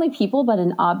in not only people, but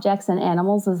in objects and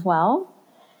animals as well.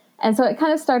 And so it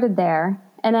kind of started there.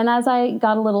 And then as I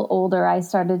got a little older, I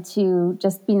started to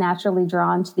just be naturally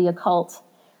drawn to the occult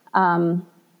in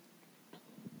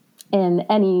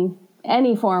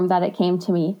any form that it came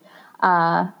to me.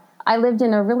 I lived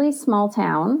in a really small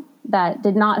town that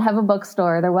did not have a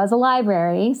bookstore. There was a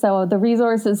library, so the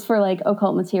resources for like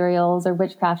occult materials or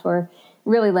witchcraft were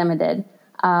really limited.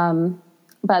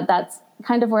 But that's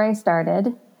kind of where I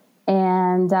started.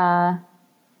 And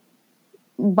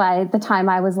by the time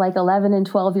I was like 11 and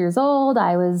 12 years old,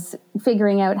 I was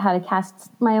figuring out how to cast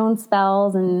my own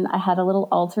spells, and I had a little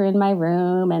altar in my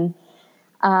room. And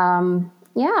then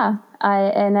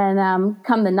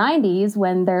come the 90s,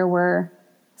 when there were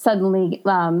suddenly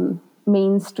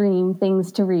mainstream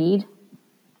things to read,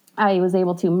 I was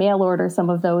able to mail order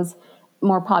some of those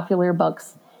more popular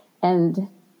books and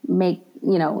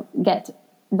get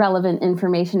relevant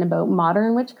information about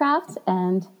modern witchcraft,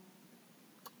 and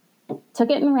took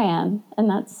it and ran. And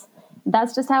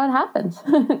that's just how it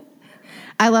happened.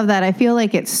 I love that. I feel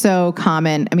like it's so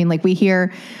common. I mean, like we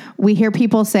hear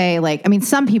people say, like, I mean,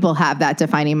 some people have that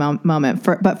defining moment,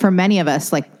 but for many of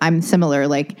us, like I'm similar,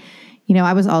 like,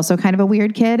 I was also kind of a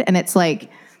weird kid, and it's like,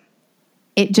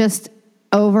 it just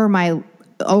over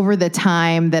the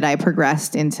time that I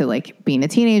progressed into like being a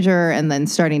teenager and then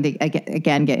starting to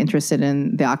again get interested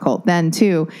in the occult then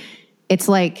too, it's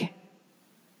like,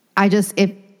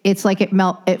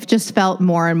 it just felt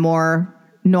more and more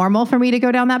normal for me to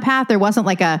go down that path. There wasn't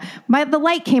like the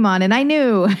light came on and I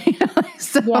knew.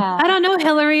 I don't know,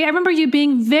 Hillary. I remember you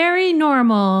being very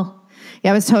normal.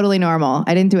 Yeah, I was totally normal.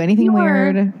 I didn't do anything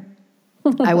weird.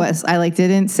 I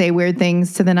didn't say weird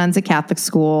things to the nuns at Catholic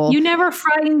school. You never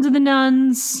frightened the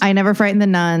nuns. I never frightened the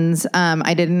nuns.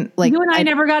 I didn't like. You and I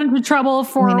never got into trouble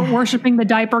for worshiping the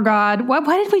diaper god. Why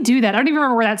did we do that? I don't even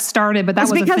remember where that started, but that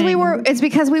was because a thing. It's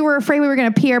because we were afraid we were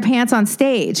going to pee our pants on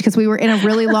stage because we were in a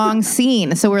really long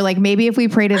scene. So we're like, maybe if we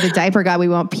pray to the diper god, we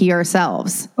won't pee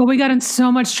ourselves. Oh, we got in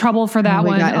so much trouble for that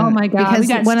one. Oh my god!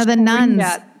 Because one of the nuns.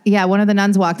 Yeah, one of the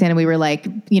nuns walked in and we were like,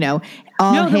 one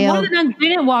of the nuns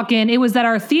didn't walk in. It was that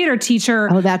our theater teacher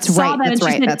saw that and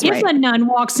she said, if a nun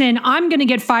walks in, I'm going to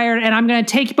get fired and I'm going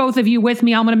to take both of you with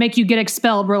me. I'm going to make you get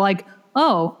expelled. We're like,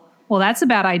 oh, well, that's a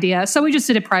bad idea. So we just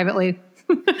did it privately.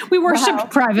 We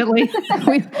worshipped privately.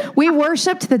 we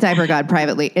worshipped the diaper god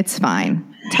privately. It's fine.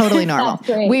 Totally normal. That's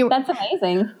great. That's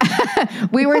amazing.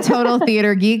 We were total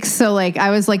theater geeks. So like I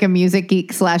was like a music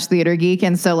geek / theater geek.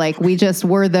 And so like we just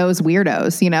were those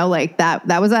weirdos, like that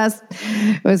was us.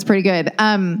 It was pretty good.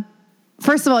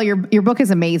 First of all, your book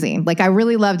is amazing. Like I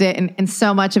really loved it. And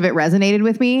so much of it resonated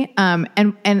with me.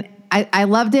 And I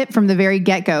loved it from the very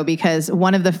get-go because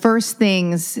one of the first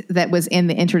things that was in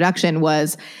the introduction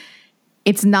was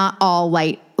it's not all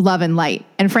love and light.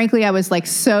 And frankly, I was like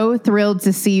so thrilled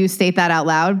to see you state that out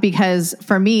loud because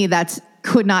for me,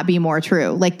 could not be more true.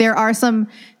 Like there is some,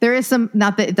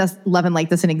 not that love and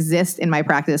light doesn't exist in my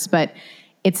practice, but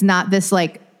it's not this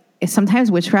like,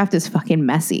 sometimes witchcraft is fucking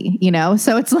messy,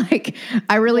 So it's like,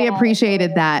 I really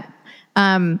appreciated that.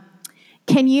 Can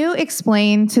you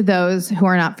explain to those who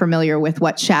are not familiar with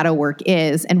what shadow work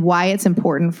is and why it's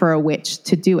important for a witch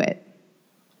to do it?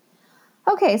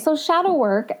 Okay, so shadow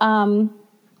work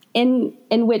in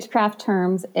witchcraft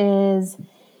terms is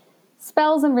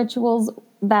spells and rituals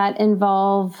that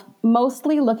involve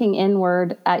mostly looking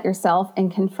inward at yourself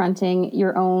and confronting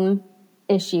your own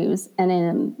issues and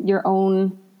in your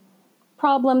own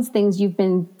problems, things you've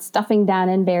been stuffing down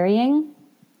and burying,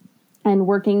 and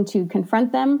working to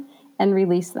confront them and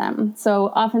release them. So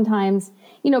oftentimes,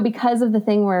 because of the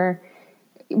thing where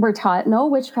we're taught, no,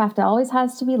 witchcraft always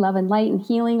has to be love and light and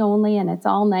healing only, and it's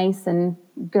all nice and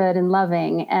good and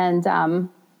loving. And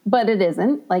but it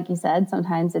isn't, like you said.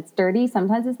 Sometimes it's dirty,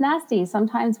 sometimes it's nasty.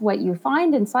 Sometimes what you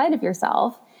find inside of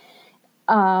yourself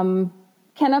can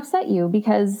upset you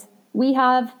because we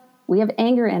have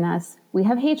anger in us, we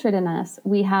have hatred in us,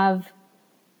 we have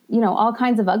all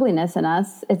kinds of ugliness in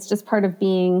us. It's just part of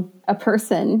being a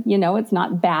person. It's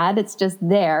not bad, it's just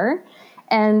there.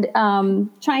 And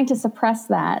trying to suppress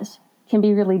that can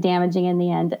be really damaging in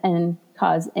the end and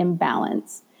cause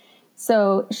imbalance.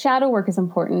 So shadow work is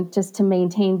important just to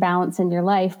maintain balance in your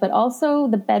life, but also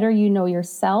the better you know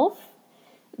yourself,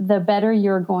 the better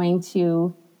you're going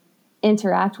to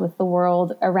interact with the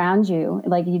world around you.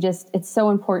 Like it's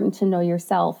so important to know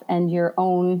yourself and your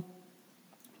own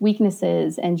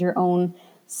weaknesses and your own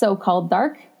so-called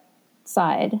dark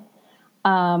side.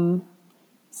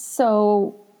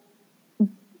 So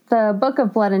the Book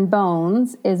of Blood and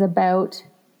Bones is about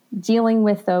dealing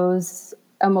with those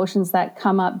emotions that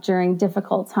come up during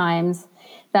difficult times,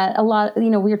 that a lot,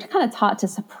 we're kind of taught to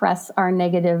suppress our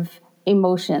negative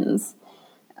emotions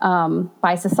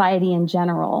by society in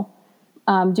general.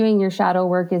 Doing your shadow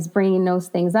work is bringing those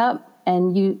things up,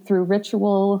 and you, through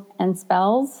ritual and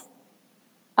spells,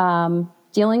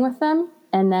 dealing with them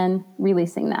and then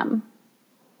releasing them.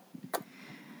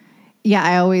 Yeah,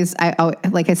 I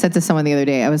like I said to someone the other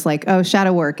day, I was like, oh,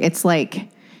 shadow work, it's like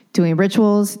doing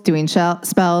rituals, doing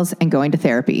spells, and going to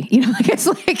therapy. It's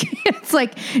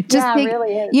like just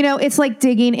really is. It's like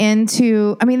digging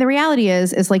into, the reality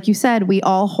is like you said, we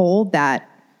all hold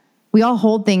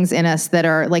things in us that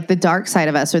are like the dark side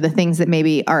of us, or the things that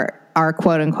maybe are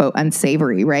quote unquote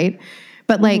unsavory, right?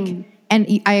 But like,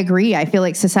 and I agree. I feel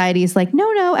like society is like,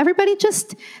 no, everybody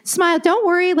just smile. Don't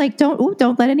worry. Like,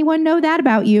 don't let anyone know that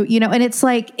about you, and it's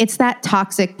like, it's that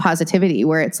toxic positivity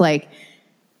where it's like,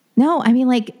 no,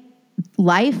 like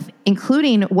life,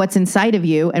 including what's inside of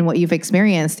you and what you've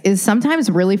experienced, is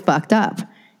sometimes really fucked up.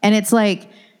 And it's like,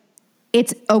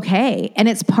 it's okay. And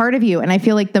it's part of you. And I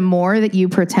feel like the more that you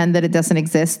pretend that it doesn't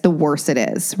exist, the worse it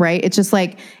is, right? It's just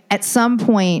like, at some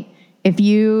point, if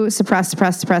you suppress, at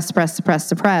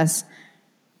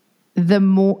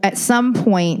some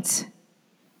point,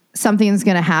 something's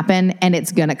going to happen, and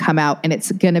it's going to come out, and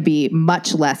it's going to be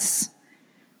much less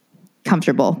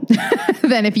comfortable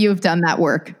than if you've done that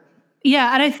work.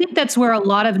 Yeah. And I think that's where a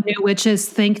lot of new witches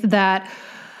think that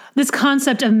this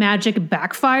concept of magic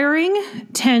backfiring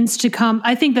tends to come.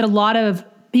 I think that a lot of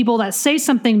people that say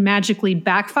something magically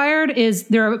backfired is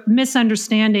they're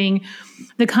misunderstanding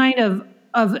the kind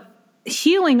of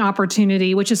healing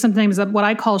opportunity, which is sometimes what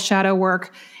I call shadow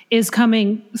work, is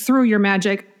coming through your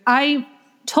magic. I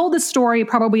told this story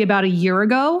probably about a year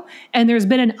ago, and there's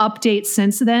been an update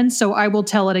since then, so I will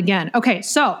tell it again. Okay,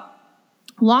 so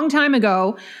long time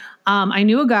ago, I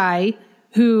knew a guy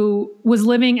who was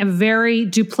living a very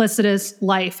duplicitous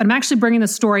life. And I'm actually bringing the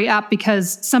story up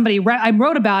because I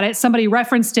wrote about it. Somebody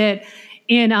referenced it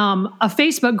in a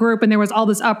Facebook group, and there was all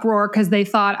this uproar because they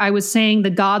thought I was saying the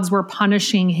gods were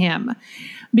punishing him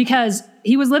because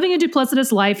he was living a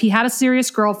duplicitous life. He had a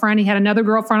serious girlfriend. He had another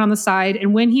girlfriend on the side.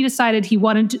 And when he decided he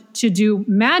wanted to do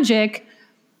magic,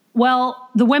 well,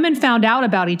 the women found out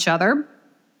about each other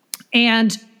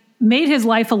and made his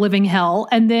life a living hell.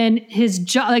 And then his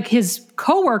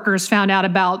coworkers found out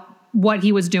about what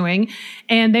he was doing.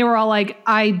 And they were all like,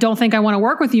 I don't think I want to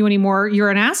work with you anymore. You're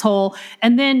an asshole.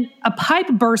 And then a pipe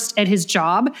burst at his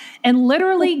job. And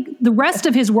literally the rest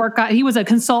of his work he was a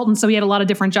consultant, so he had a lot of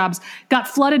different jobs, got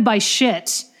flooded by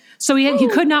shit. So he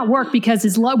could not work because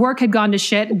his work had gone to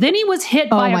shit. Then he was hit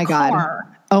by a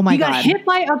car. Oh my God. He got hit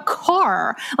by a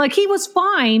car. Like, he was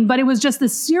fine, but it was just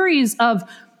this series of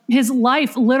his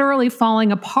life literally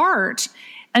falling apart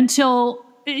until,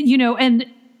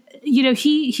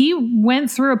 he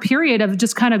went through a period of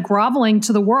just kind of groveling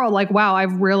to the world, like, wow,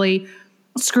 I've really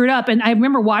screwed up. And I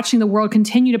remember watching the world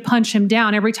continue to punch him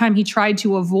down every time he tried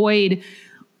to avoid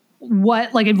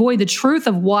the truth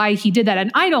of why he did that.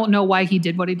 And I don't know why he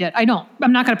did what he did. I'm not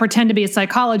going to pretend to be a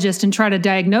psychologist and try to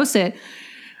diagnose it.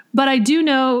 But I do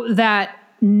know that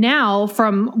now,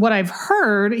 from what I've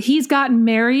heard, he's gotten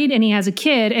married and he has a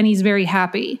kid and he's very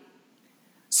happy.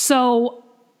 So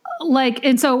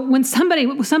when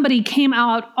somebody came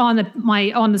out on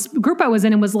this group I was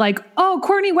in and was like, oh,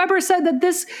 Courtney Weber said that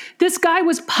this guy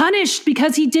was punished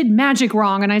because he did magic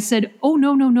wrong. And I said, oh,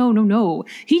 no.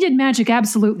 He did magic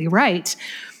absolutely right.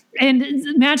 And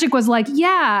Magick was like,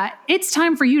 yeah, it's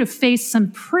time for you to face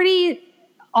some pretty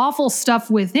awful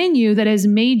stuff within you that has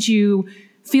made you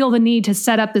feel the need to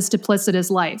set up this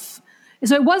duplicitous life.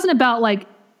 So it wasn't about like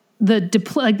the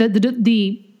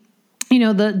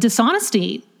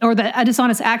dishonesty or the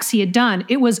dishonest acts he had done.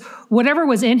 It was whatever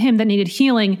was in him that needed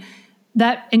healing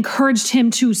that encouraged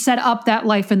him to set up that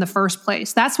life in the first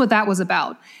place. That's what that was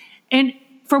about. And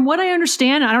from what I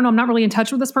understand, I don't know, I'm not really in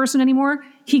touch with this person anymore.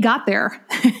 He got there.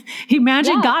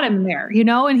 Magick got him there,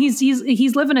 and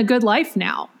he's living a good life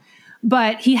now.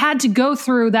 But he had to go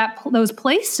through those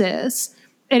places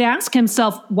and ask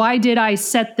himself, why did I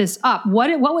set this up?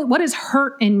 What is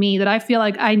hurt in me that I feel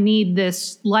like I need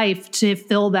this life to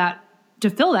fill that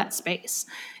space?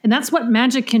 And that's what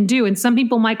magic can do. And some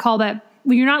people might call that,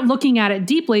 well, you're not looking at it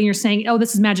deeply and you're saying, oh,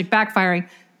 this is magic backfiring.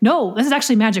 No, this is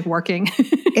actually magic working.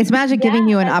 It's magic giving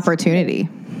you an opportunity.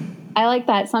 I like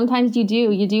that. Sometimes you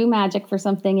do magic for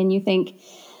something and you think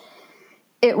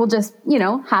it will just,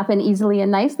 happen easily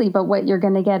and nicely. But what you're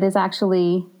going to get is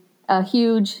actually a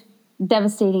huge,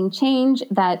 devastating change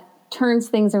that turns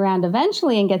things around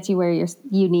eventually and gets you where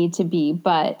you need to be.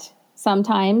 But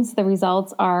sometimes the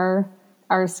results are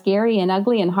scary and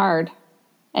ugly and hard,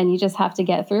 and you just have to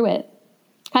get through it.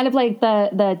 Kind of like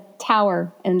the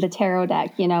tower in the tarot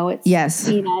deck, it's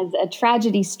seen as a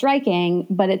tragedy striking,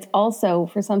 but it's also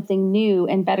for something new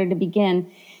and better to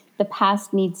begin. The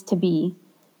past needs to be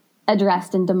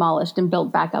addressed and demolished and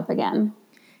built back up again.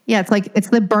 Yeah, it's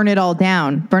the burn it all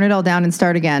down and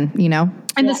start again,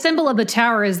 And the symbol of the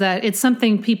tower is that it's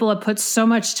something people have put so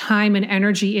much time and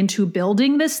energy into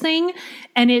building this thing,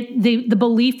 and the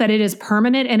belief that it is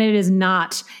permanent, and it is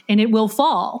not, and it will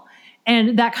fall.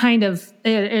 And that kind of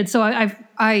so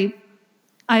I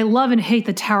love and hate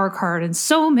the tower card in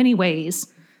so many ways.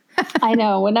 I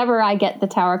know. Whenever I get the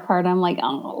tower card, I'm like,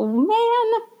 oh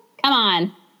man, come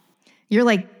on. You're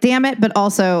like, damn it, but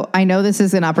also I know this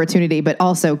is an opportunity, but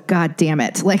also, God damn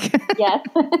it. Like, yes.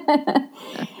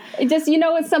 It just,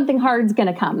 it's something hard's going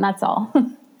to come. That's all.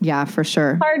 Yeah, for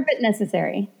sure. Hard, but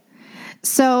necessary.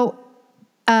 So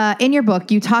in your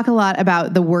book, you talk a lot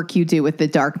about the work you do with the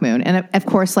dark moon. And of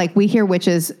course, like we hear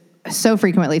witches so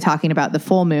frequently talking about the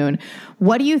full moon.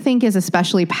 What do you think is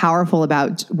especially powerful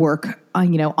about work,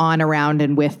 on, around,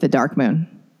 and with the dark moon?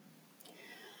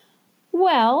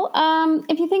 Well,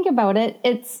 if you think about it,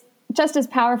 it's just as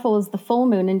powerful as the full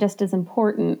moon and just as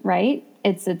important, right?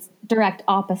 It's direct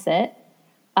opposite.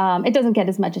 It doesn't get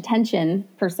as much attention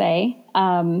per se.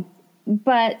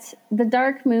 But the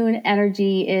dark moon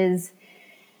energy is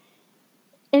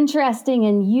interesting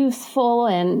and useful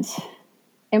and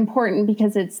important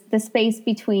because it's the space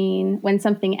between when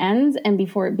something ends and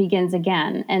before it begins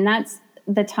again. And that's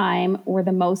the time where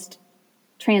the most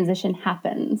transition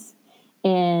happens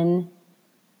in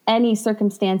any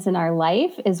circumstance in our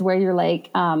life, is where you're like,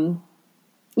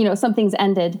 something's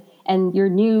ended and your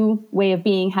new way of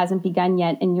being hasn't begun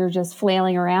yet. And you're just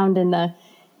flailing around in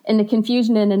the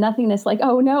confusion and the nothingness, like,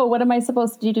 oh no, what am I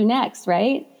supposed to do next?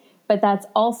 Right. But that's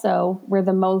also where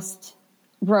the most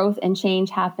growth and change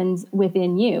happens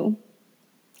within you.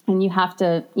 And you have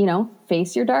to,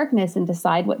 face your darkness and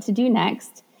decide what to do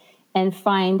next and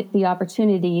find the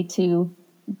opportunity to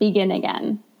begin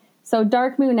again. So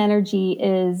dark moon energy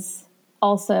is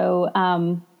also,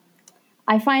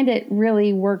 I find it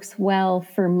really works well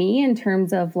for me in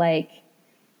terms of like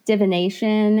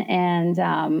divination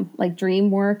and like dream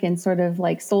work and sort of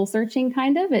like soul searching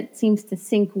kind of. It seems to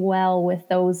sync well with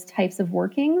those types of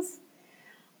workings.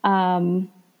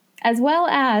 As well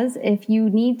as if you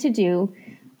need to do,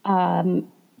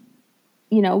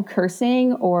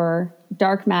 cursing or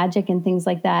dark magic and things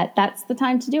like that, that's the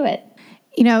time to do it.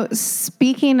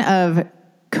 Speaking of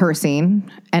cursing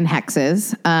and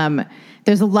hexes,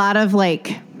 there's a lot of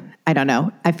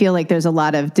I feel like there's a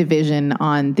lot of division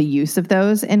on the use of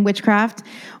those in witchcraft.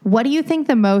 What do you think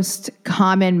the most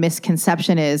common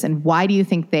misconception is, and why do you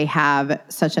think they have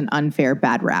such an unfair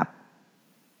bad rap?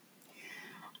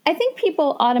 I think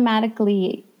people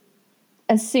automatically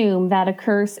assume that a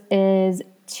curse is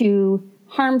to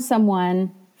harm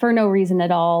someone for no reason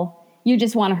at all. You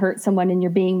just want to hurt someone and you're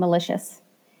being malicious.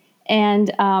 And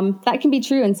that can be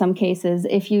true in some cases.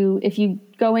 If you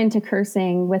go into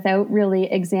cursing without really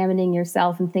examining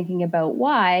yourself and thinking about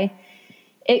why,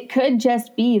 it could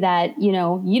just be that, you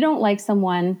don't like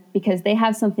someone because they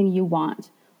have something you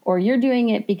want, or you're doing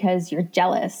it because you're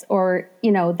jealous, or,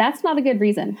 that's not a good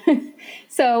reason.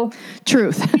 So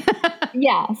truth.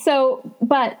 Yeah. So,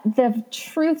 but the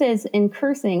truth is in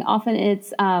cursing, often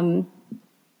it's, kind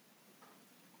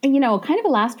of a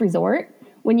last resort.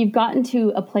 When you've gotten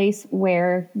to a place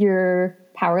where you're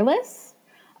powerless,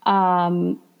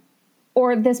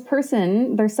 or this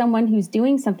person, there's someone who's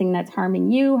doing something that's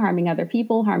harming you, harming other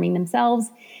people, harming themselves,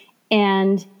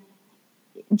 and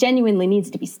genuinely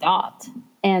needs to be stopped.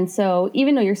 And so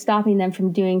even though you're stopping them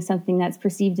from doing something that's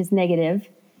perceived as negative,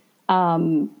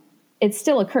 it's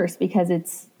still a curse because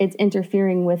it's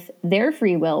interfering with their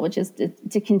free will, which is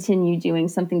to continue doing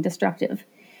something destructive.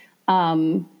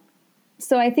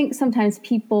 So I think sometimes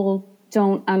people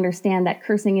don't understand that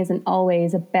cursing isn't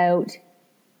always about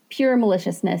pure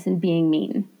maliciousness and being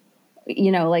mean.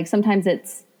 Like sometimes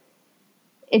it's,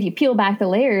 if you peel back the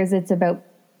layers, it's about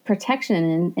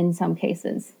protection in some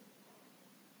cases.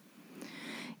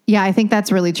 Yeah, I think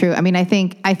that's really true. I mean, I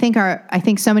think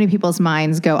so many people's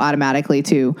minds go automatically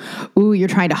to, ooh, you're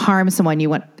trying to harm someone. You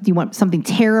want something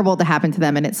terrible to happen to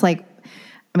them. And it's like,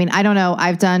 I mean, I don't know.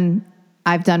 I've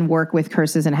done work with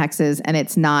curses and hexes, and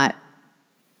it's not,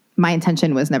 my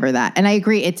intention was never that. And I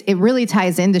agree. It really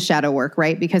ties into shadow work,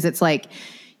 right? Because it's like,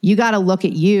 you got to look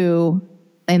at you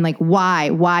and like,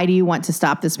 why do you want to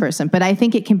stop this person? But I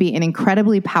think it can be an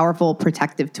incredibly powerful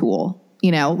protective tool,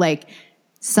 like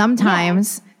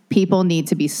Sometimes people need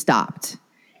to be stopped.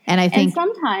 And I think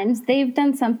sometimes they've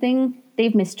done something,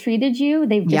 they've mistreated you,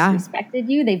 they've disrespected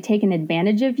you, they've taken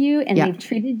advantage of you, and they've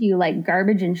treated you like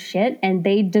garbage and shit, and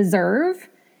they deserve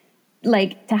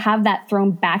like to have that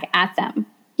thrown back at them.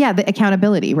 Yeah, the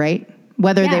accountability, right?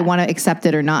 Whether they want to accept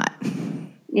it or not.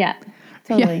 Yeah,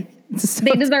 totally.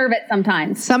 They deserve it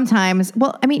sometimes. Sometimes.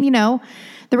 Well, I mean,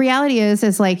 the reality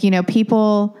is like,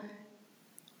 people,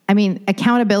 I mean,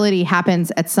 accountability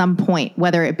happens at some point,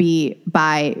 whether it be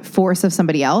by force of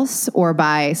somebody else or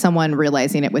by someone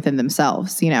realizing it within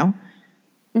themselves,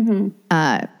 Mm-hmm.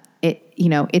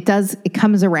 It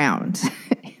comes around.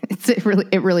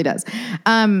 It really does.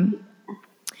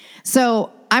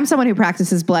 So I'm someone who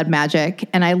practices blood magic,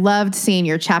 and I loved seeing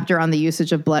your chapter on the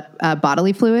usage of blood,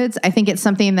 bodily fluids. I think it's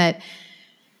something that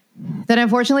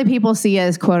unfortunately people see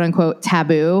as quote unquote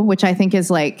taboo, which I think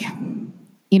is like,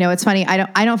 it's funny.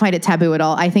 I don't find it taboo at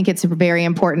all. I think it's very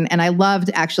important. And I loved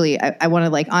actually, I want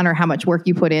to like honor how much work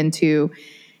you put into,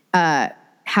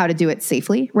 how to do it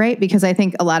safely. Right. Because I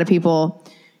think a lot of people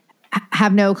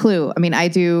have no clue. I mean,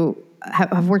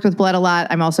 I've worked with blood a lot.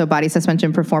 I'm also a body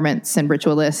suspension performance and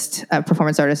ritualist,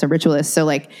 performance artist and ritualist. So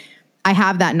like I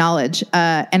have that knowledge.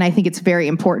 And I think it's very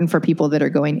important for people that are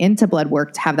going into blood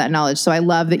work to have that knowledge. So I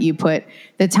love that you put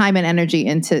the time and energy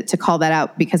into to call that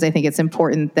out, because I think it's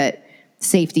important that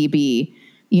safety be,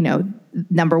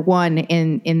 number one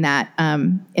in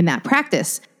that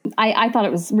practice. I thought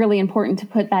it was really important to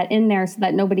put that in there so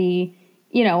that nobody,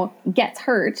 gets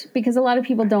hurt, because a lot of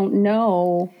people don't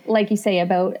know, like you say,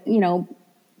 about,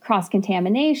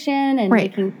 cross-contamination and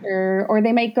making sure, or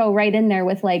they might go right in there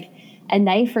with like a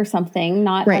knife or something,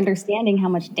 not understanding how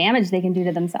much damage they can do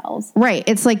to themselves. Right.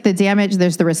 It's like the damage,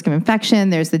 there's the risk of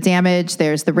infection, there's the damage,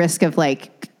 there's the risk of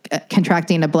like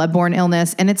contracting a bloodborne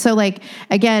illness. And it's so like,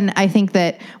 again, I think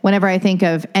that whenever I think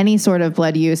of any sort of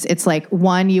blood use, it's like,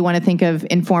 one, you want to think of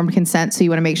informed consent. So you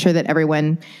want to make sure that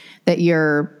everyone that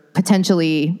you're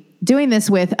potentially doing this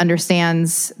with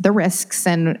understands the risks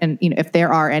and if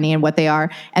there are any and what they are,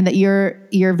 and that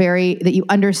that you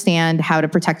understand how to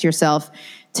protect yourself,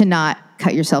 to not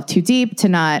cut yourself too deep, to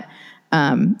not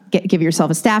give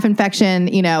yourself a staph infection,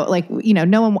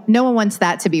 no one wants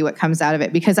that to be what comes out of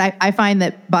it, because I find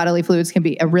that bodily fluids can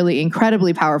be a really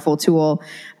incredibly powerful tool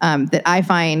that I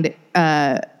find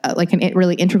like a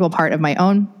really integral part of my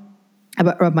own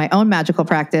magical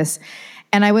practice.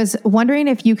 And I was wondering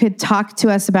if you could talk to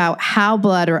us about how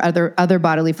blood or other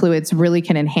bodily fluids really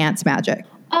can enhance magic.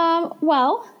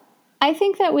 Well, I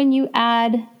think that when you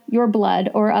add your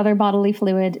blood or other bodily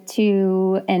fluid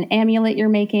to an amulet you're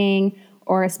making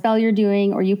or a spell you're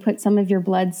doing, or you put some of your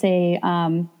blood, say,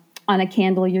 on a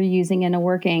candle you're using in a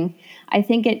working, I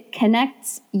think it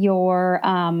connects your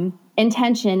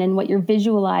intention and what you're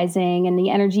visualizing and the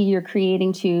energy you're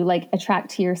creating to like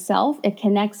attract to yourself. It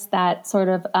connects that sort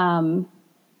of,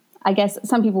 I guess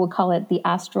some people would call it the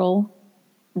astral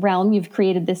realm. You've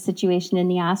created this situation in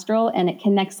the astral, and it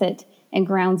connects it and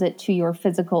grounds it to your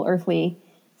physical earthly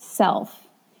self.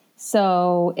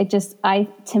 So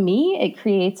to me, it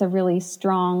creates a really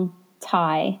strong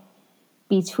tie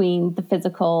between the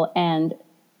physical and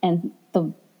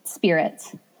the spirit.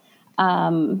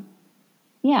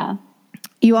 Yeah.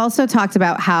 You also talked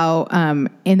about how,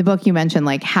 in the book you mentioned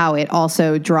like how it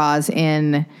also draws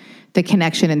in the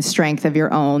connection and strength of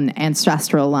your own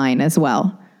ancestral line as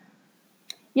well.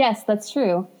 Yes, that's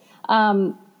true.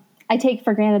 I take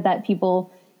for granted that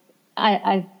people,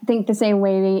 I think the same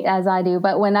way as I do,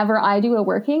 but whenever I do a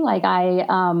working, like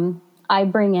I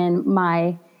bring in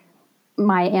my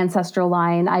ancestral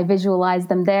line, I visualize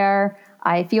them there,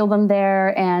 I feel them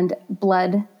there, and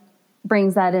blood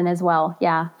brings that in as well.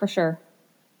 Yeah, for sure.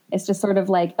 It's just sort of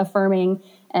like affirming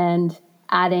and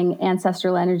adding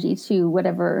ancestral energy to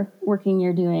whatever working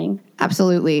you're doing.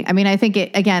 Absolutely. I mean, I think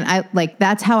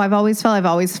that's how I've always felt. I've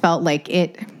always felt like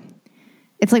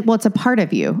it's like, well, it's a part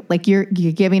of you. Like you're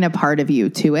giving a part of you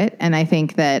to it. And I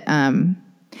think that, and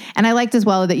I liked as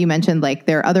well that you mentioned like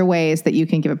there are other ways that you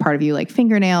can give a part of you, like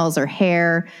fingernails or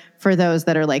hair, for those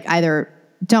that are like either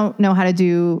don't know how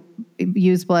to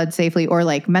use blood safely, or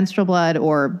like menstrual blood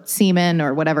or semen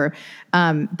or whatever,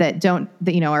 that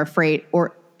are afraid,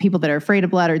 or people that are afraid of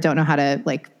blood or don't know how to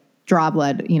like draw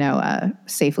blood,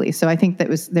 safely. So I think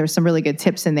there's some really good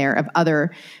tips in there of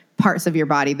other parts of your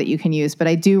body that you can use. But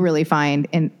I do really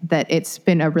find that it's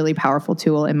been a really powerful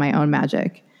tool in my own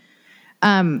magic.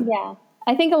 Yeah,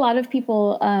 I think a lot of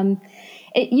people,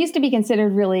 it used to be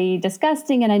considered really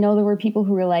disgusting. And I know there were people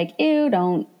who were like, ew,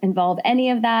 don't involve any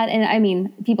of that. And I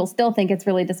mean, people still think it's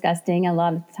really disgusting a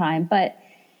lot of the time, but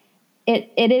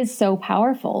it is so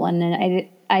powerful. And then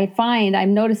I find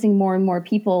I'm noticing more and more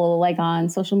people like on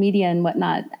social media and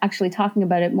whatnot actually talking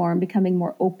about it more and becoming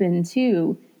more open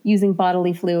to using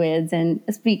bodily fluids and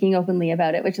speaking openly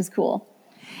about it, which is cool.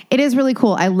 It is really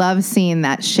cool. I love seeing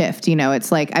that shift.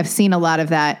 It's like I've seen a lot of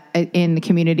that in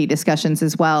community discussions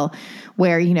as well,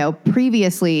 where,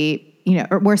 previously,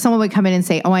 or where someone would come in and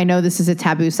say, oh, I know this is a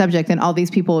taboo subject. And all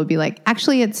these people would be like,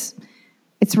 actually, it's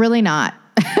really not.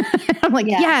 I'm like,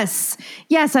 yes,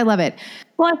 I love it.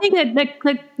 Well, I think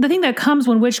that the thing that comes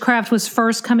when witchcraft was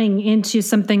first coming into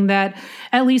something that,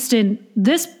 at least in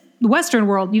this Western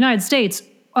world, United States,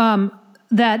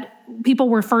 that people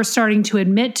were first starting to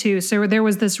admit to. So there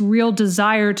was this real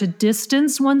desire to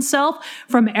distance oneself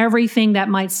from everything that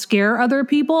might scare other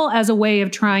people as a way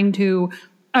of trying to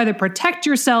either protect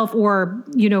yourself or,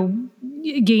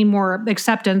 gain more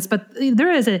acceptance. But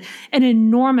there is an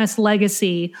enormous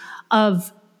legacy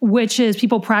of witches,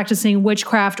 people practicing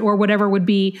witchcraft or whatever would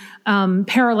be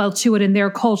parallel to it in their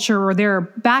culture or their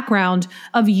background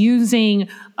of using,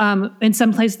 in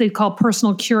some places they call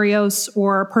personal curios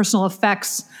or personal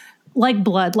effects like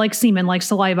blood, like semen, like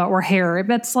saliva or hair.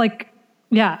 That's like,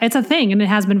 it's a thing. And it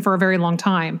has been for a very long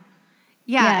time.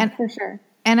 Yeah, and for sure.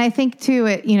 And I think too,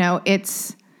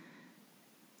 it's,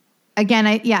 again,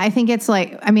 I think it's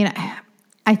like,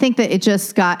 I think that it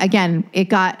just got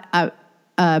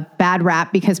a bad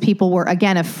rap because people were,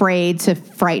 again, afraid to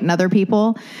frighten other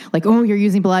people. Like, oh, you're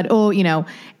using blood. Oh,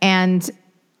 and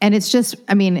it's just,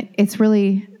 it's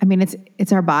really,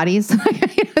 it's our bodies.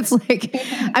 It's like,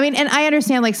 and I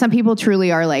understand like some people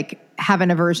truly are like, have an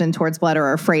aversion towards blood or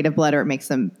are afraid of blood or it makes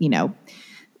them,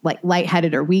 like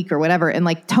lightheaded or weak or whatever. And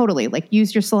like, totally like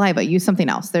use your saliva, use something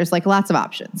else. There's like lots of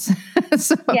options.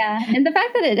 So. Yeah. And the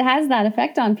fact that it has that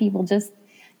effect on people just,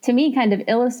 to me, kind of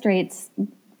illustrates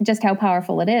just how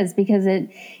powerful it is because it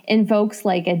invokes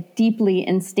like a deeply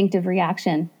instinctive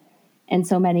reaction in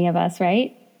so many of us,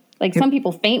 right? Like some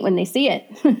people faint when they see it.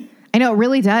 I know it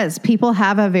really does. People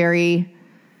have a very,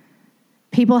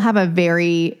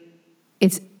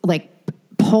 it's like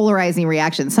polarizing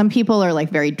reaction. Some people are like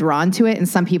very drawn to it and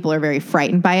some people are very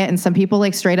frightened by it. And some people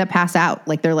like straight up pass out.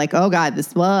 Like they're like, oh God,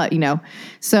 this,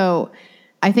 so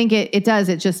I think it does.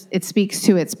 It speaks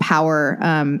to its power,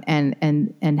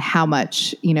 and how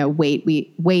much,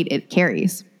 weight it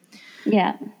carries.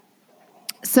 Yeah.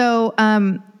 So,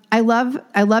 I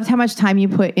loved how much time you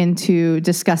put into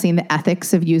discussing the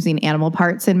ethics of using animal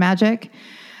parts in magic.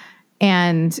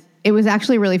 And it was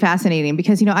actually really fascinating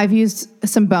because, I've used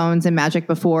some bones in magic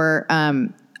before,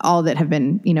 all that have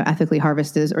been, ethically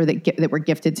harvested or that were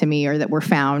gifted to me or that were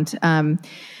found.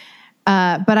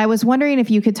 But I was wondering if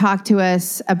you could talk to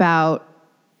us about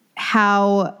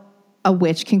how a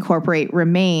witch can incorporate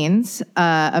remains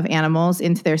of animals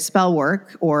into their spell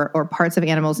work or parts of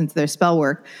animals into their spell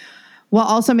work, while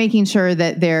also making sure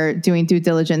that they're doing due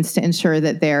diligence to ensure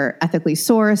that they're ethically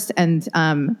sourced and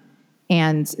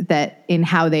that in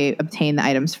how they obtain the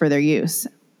items for their use.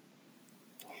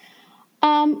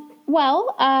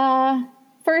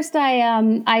 First,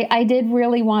 I did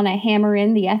really want to hammer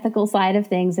in the ethical side of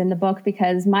things in the book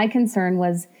because my concern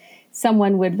was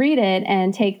someone would read it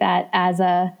and take that as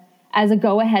a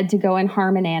go-ahead to go and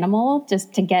harm an animal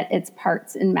just to get its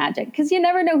parts in magic. Because you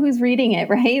never know who's reading it,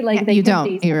 right? Like you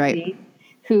don't. You're right.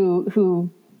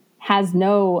 Who has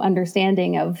no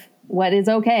understanding of what is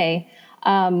okay.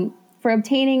 For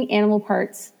obtaining animal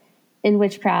parts in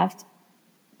witchcraft,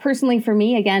 personally for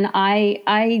me, again,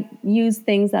 I use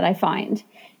things that I find.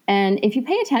 And if you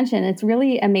pay attention, it's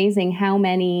really amazing how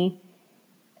many,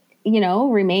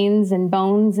 remains and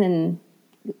bones and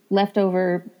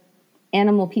leftover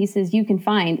animal pieces you can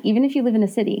find, even if you live in a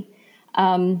city.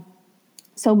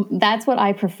 So that's what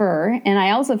I prefer. And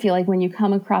I also feel like when you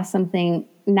come across something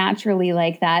naturally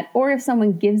like that, or if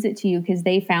someone gives it to you because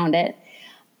they found it,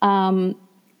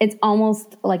 it's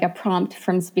almost like a prompt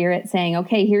from spirit saying,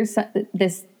 okay, here's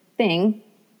this thing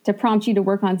to prompt you to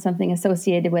work on something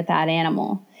associated with that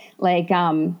animal. Like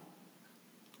something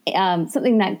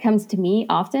that comes to me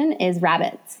often is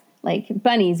rabbits, like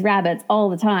bunnies, rabbits all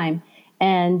the time.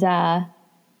 And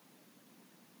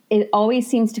it always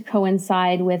seems to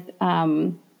coincide with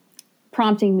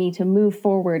prompting me to move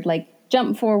forward, like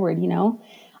jump forward,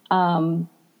 I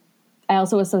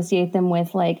also associate them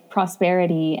with like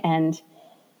prosperity. And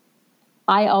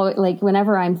I always, like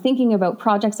whenever I'm thinking about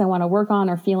projects I want to work on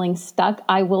or feeling stuck,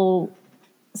 I will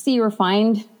see or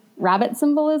find rabbit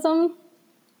symbolism.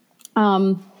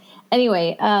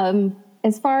 Anyway,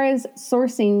 as far as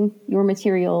sourcing your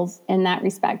materials in that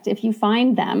respect, if you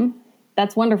find them,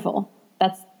 that's wonderful.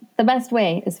 That's the best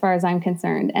way as far as I'm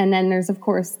concerned. And then there's, of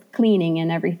course, cleaning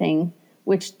and everything,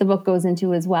 which the book goes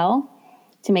into as well.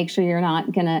 to make sure you're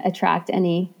not going to attract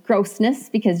any grossness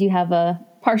because you have a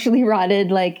partially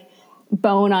rotted like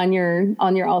bone on your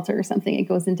altar or something. It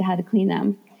goes into how to clean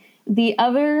them. The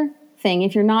other thing,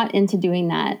 if you're not into doing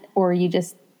that, or you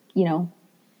just,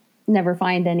 never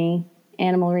find any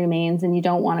animal remains and you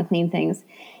don't want to clean things,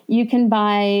 you can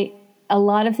buy a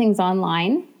lot of things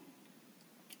online.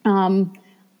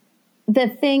 The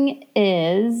thing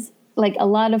is, like, a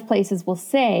lot of places will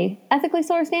say ethically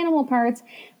sourced animal parts,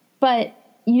 but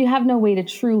you have no way to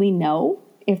truly know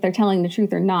if they're telling the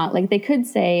truth or not. Like, they could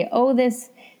say, oh, this,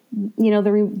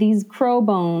 these crow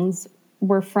bones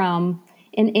were from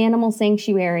an animal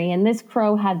sanctuary, and this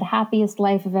crow had the happiest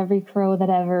life of every crow that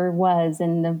ever was,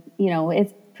 and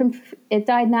it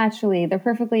died naturally. They're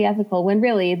perfectly ethical. When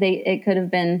really it could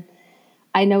have been.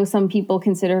 I know some people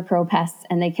consider crow pests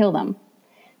and they kill them,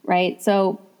 right?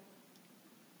 So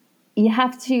you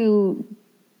have to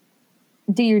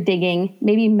do your digging.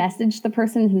 Maybe message the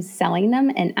person who's selling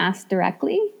them and ask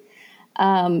directly.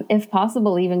 If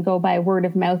possible, even go by word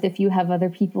of mouth if you have other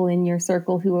people in your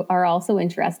circle who are also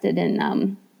interested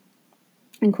in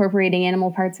incorporating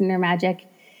animal parts in their magic.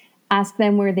 Ask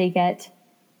them where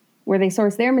they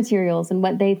source their materials and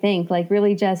what they think. Like,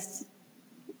 really just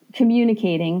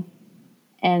communicating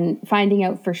and finding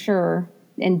out for sure,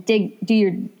 and dig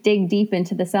deep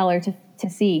into the seller to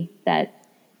see that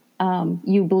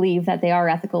you believe that they are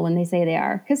ethical when they say they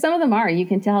are. Because some of them are. You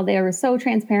can tell they are so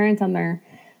transparent on their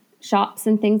shops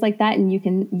and things like that, and you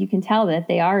can tell that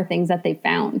they are things that they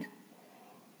found.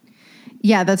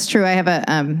 Yeah, that's true. I have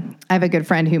a good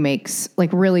friend who makes like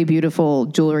really beautiful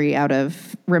jewelry out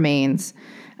of remains.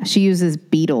 She uses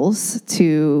beetles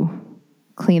to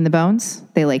clean the bones.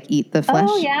 They like eat the flesh.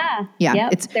 Oh yeah. Yeah.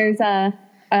 Yep. There's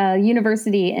a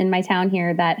university in my town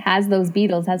here that has those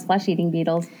beetles, has flesh eating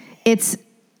beetles. It's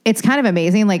kind of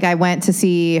amazing. Like, I went to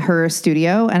see her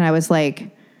studio and I was like,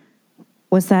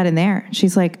 what's that in there?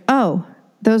 She's like, oh,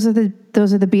 those are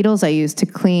the beetles I use to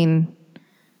clean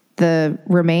the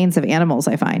remains of animals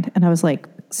I find. And I was like,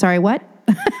 sorry, what?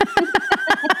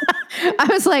 I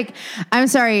was like, I'm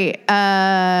sorry.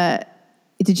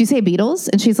 Did you say beetles?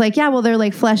 And she's like, yeah, well, they're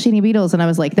like flesh-eating beetles. And I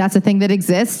was like, that's a thing that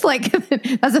exists? Like,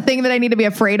 that's a thing that I need to be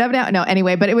afraid of now? No,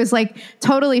 anyway, but it was like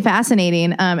totally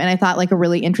fascinating. And I thought like a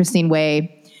really interesting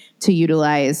way to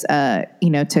utilize,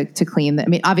 to clean I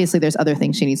mean, obviously there's other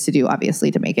things she needs to do,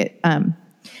 obviously, to make it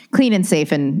clean and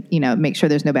safe and, make sure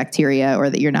there's no bacteria or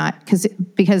that you're not,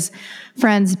 because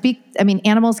friends,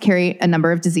 animals carry a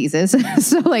number of diseases.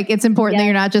 So like, it's important that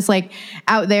you're not just like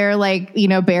out there, like,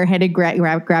 barehanded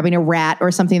grabbing a rat or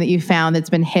something that you found that's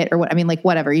been hit or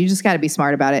whatever. You just got to be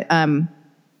smart about it.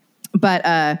 But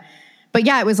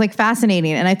yeah, it was like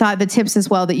fascinating. And I thought the tips as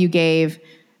well that you gave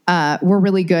were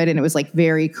really good. And it was like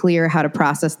very clear how to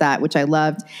process that, which I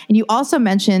loved. And you also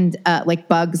mentioned like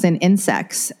bugs and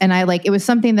insects. And it was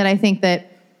something that I think that,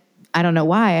 I don't know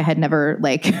why I had never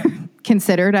like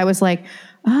considered. I was like,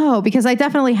 oh, because I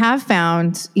definitely have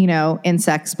found,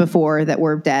 insects before that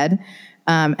were dead.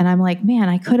 And I'm like, man,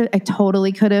 I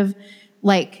totally could have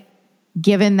like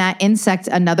given that insect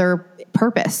another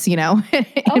purpose, in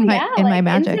my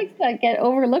magic. Insects that get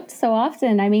overlooked so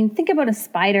often. I mean, think about a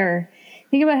spider.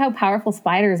 Think about how powerful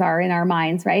spiders are in our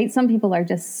minds, right? Some people are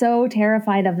just so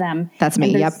terrified of them. That's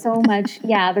me. There's so much,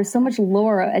 there's so much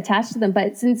lore attached to them.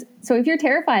 But so if you're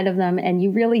terrified of them and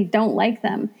you really don't like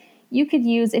them, you could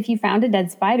use, if you found a dead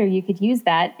spider, you could use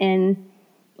that in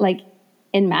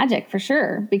magic for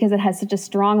sure, because it has such a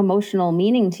strong emotional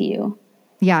meaning to you.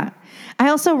 Yeah. I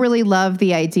also really love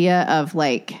the idea of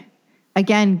like,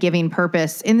 again, giving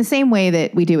purpose in the same way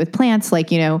that we do with plants.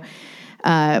 Like,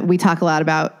 we talk a lot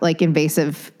about like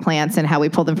invasive plants and how we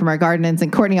pull them from our gardens.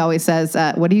 And Courtney always says,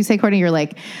 what do you say, Courtney? You're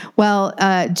like, well,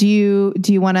 do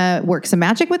you want to work some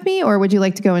magic with me, or would you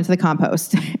like to go into the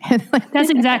compost? That's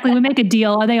exactly. We make a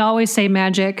deal. They always say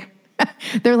magic.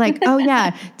 They're like, oh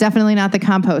yeah, definitely not the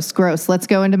compost. Gross. Let's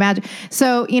go into magic.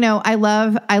 So, I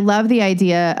love the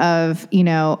idea of,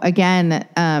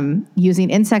 again, using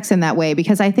insects in that way,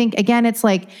 because I think, again, it's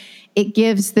like, it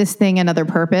gives this thing another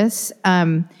purpose.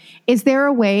 Is there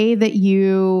a way that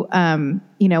you,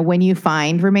 when you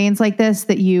find remains like this,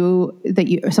 that you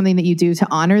something that you do to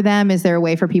honor them? Is there a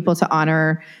way for people to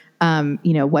honor,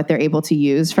 what they're able to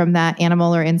use from that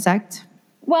animal or insect?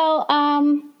 Well,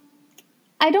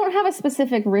 I don't have a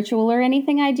specific ritual or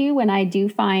anything I do when I do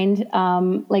find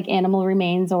like animal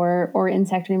remains or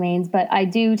insect remains, but I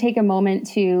do take a moment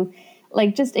to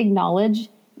like just acknowledge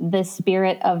the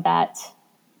spirit of that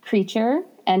creature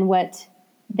and what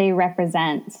they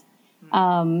represent.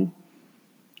 And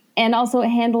also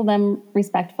handle them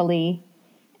respectfully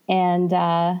and,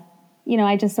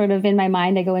 I just sort of in my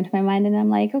mind, I go into my mind and I'm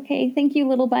like, okay, thank you,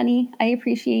 little bunny. I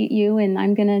appreciate you. And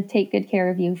I'm going to take good care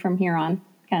of you from here on,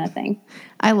 kind of thing.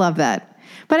 I love that.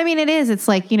 But I mean, it's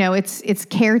like, it's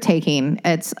caretaking.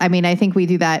 I think we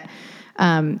do that.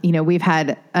 We've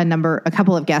had a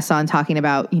couple of guests on talking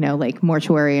about, like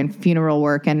mortuary and funeral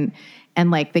work and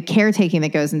like the caretaking that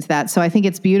goes into that. So I think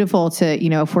it's beautiful to,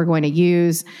 if we're going to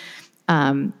use,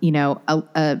 a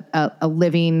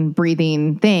living,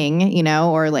 breathing thing,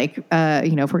 or like,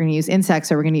 if we're going to use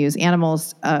insects or we're going to use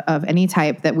animals of any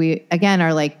type, that we, again,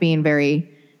 are like being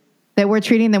that we're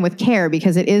treating them with care,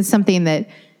 because it is something that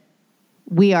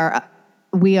we are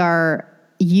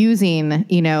using,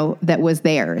 that was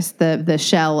theirs, the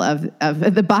shell of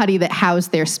the body that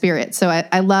housed their spirit. So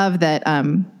I love that.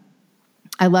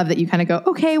 I love that you kind of go,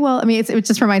 okay, well, I mean, it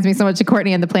just reminds me so much of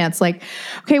Courtney and the plants. Like,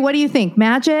 okay, what do you think?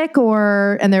 Magic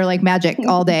and they're like magic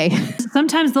all day.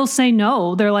 Sometimes they'll say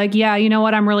no. They're like, yeah, you know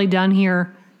what? I'm really done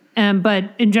here.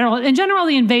 But in general,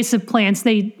 the invasive plants,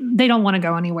 they don't want to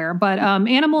go anywhere, but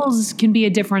animals can be a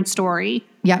different story.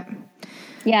 Yep.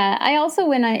 Yeah. I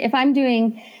also, if I'm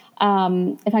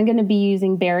going to be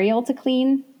using burial to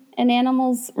clean an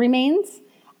animal's remains,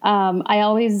 I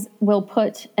always will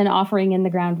put an offering in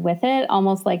the ground with it,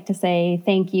 almost like to say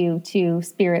thank you to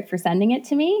spirit for sending it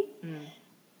to me,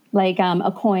 like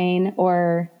a coin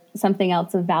or something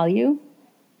else of value,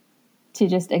 to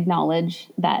just acknowledge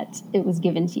that it was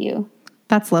given to you.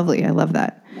 That's lovely. I love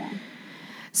that. Yeah.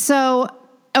 So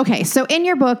in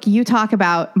your book, you talk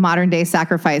about modern day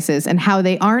sacrifices and how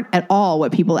they aren't at all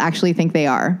what people actually think they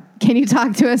are. Can you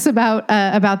talk to us about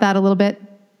that a little bit?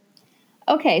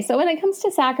 Okay, so when it comes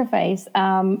to sacrifice,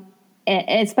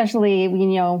 especially,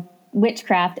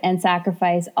 witchcraft and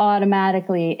sacrifice,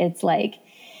 automatically it's like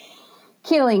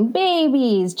killing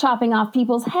babies, chopping off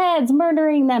people's heads,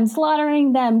 murdering them,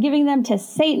 slaughtering them, giving them to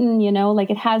Satan, like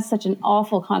it has such an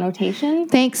awful connotation.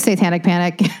 Thanks, Satanic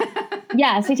Panic.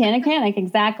 Yeah, Satanic Panic,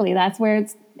 exactly. That's where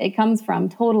it comes from,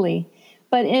 totally.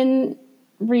 But in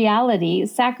reality,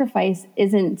 sacrifice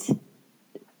isn't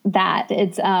that.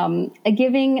 It's a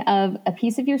giving of a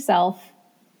piece of yourself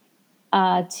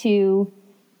to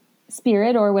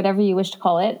spirit, or whatever you wish to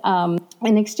call it,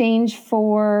 in exchange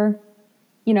for,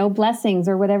 blessings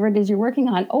or whatever it is you're working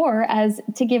on, or as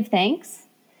to give thanks,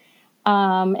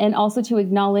 and also to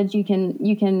acknowledge you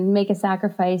can make a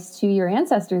sacrifice to your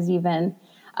ancestors even.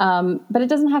 But it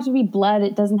doesn't have to be blood.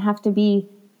 It doesn't have to be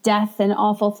death and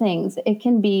awful things. It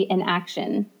can be an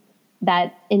action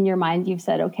that in your mind you've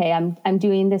said, okay, I'm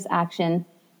doing this action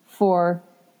for,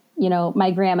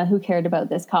 my grandma who cared about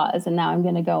this cause, and now I'm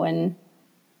going to go and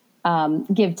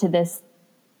give to this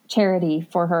charity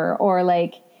for her. Or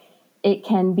like it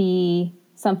can be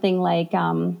something like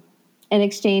in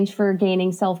exchange for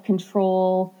gaining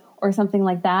self-control or something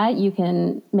like that. You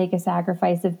can make a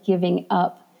sacrifice of giving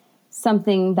up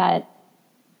something that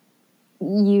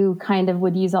you kind of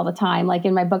would use all the time. Like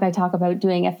in my book, I talk about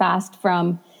doing a fast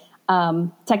from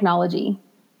technology.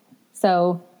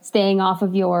 So staying off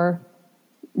of your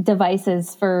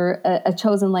devices for a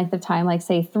chosen length of time, like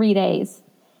say 3 days,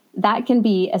 that can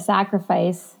be a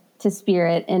sacrifice to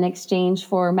spirit in exchange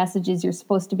for messages you're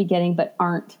supposed to be getting, but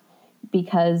aren't,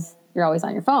 because you're always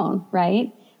on your phone,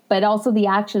 right? But also the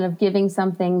action of giving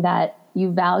something that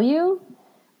you value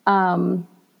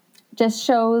just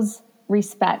shows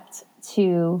respect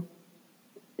to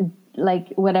like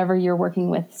whatever you're working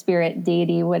with, spirit,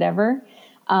 deity, whatever,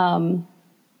 and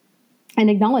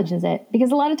acknowledges it.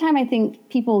 Because a lot of time I think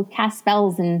people cast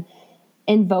spells and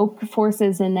invoke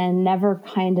forces and then never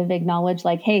kind of acknowledge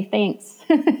like, hey, thanks.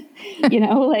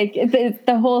 Like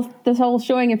this whole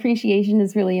showing appreciation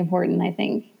is really important, I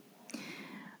think.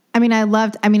 I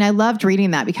loved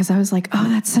reading that, because I was like, oh,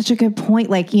 that's such a good point.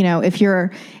 Like, if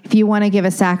you want to give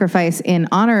a sacrifice in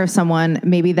honor of someone,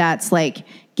 maybe that's like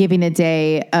giving a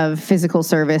day of physical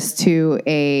service to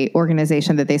a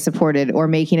organization that they supported, or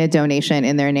making a donation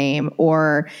in their name,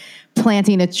 or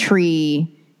planting a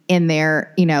tree in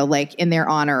their, like in their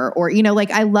honor, or,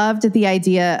 like I loved the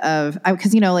idea of,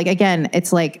 because, like, again,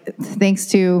 it's like, thanks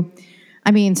to,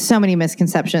 so many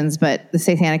misconceptions, but the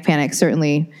Satanic Panic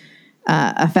certainly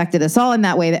affected us all in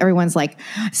that way, that everyone's like,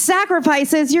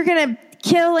 sacrifices, you're going to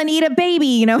kill and eat a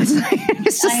baby,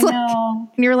 it's just like,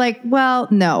 and you're like, well,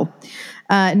 no,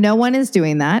 no one is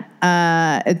doing that.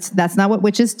 That's not what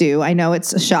witches do. I know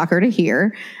it's a shocker to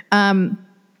hear.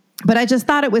 But I just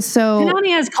thought it was so. Kanani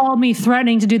has called me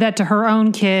threatening to do that to her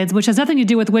own kids, which has nothing to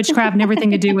do with witchcraft and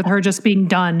everything to do with her just being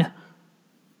done.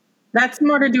 That's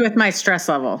more to do with my stress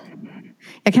level.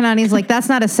 Yeah, Kanani's like, that's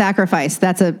not a sacrifice.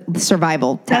 That's a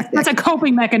survival tactic. That's a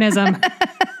coping mechanism.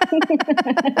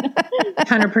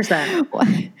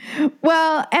 100%.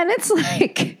 Well, and it's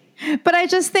like, but I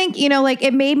just think, like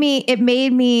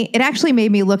it actually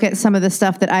made me look at some of the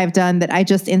stuff that I've done that I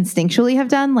just instinctually have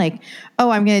done. Like,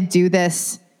 oh, I'm going to do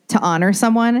this to honor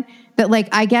someone that, like,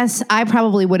 I guess I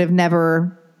probably would have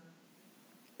never,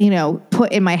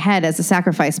 put in my head as a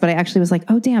sacrifice, but I actually was like,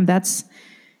 oh, damn, that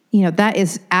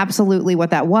is absolutely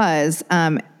what that was.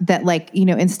 That, like,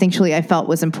 instinctually I felt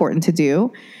was important to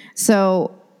do.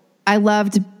 So I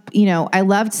loved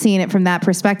seeing it from that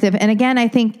perspective. And again, I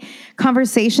think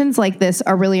conversations like this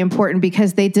are really important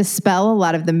because they dispel a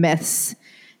lot of the myths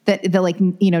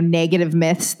negative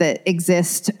myths that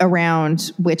exist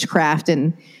around witchcraft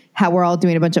and how we're all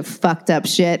doing a bunch of fucked up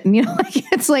shit. And,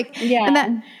 it's like, yeah.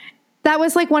 And that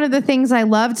was like one of the things I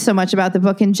loved so much about the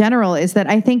book in general is that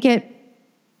I think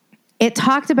it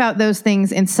talked about those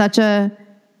things in such a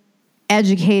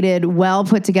educated, well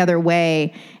put together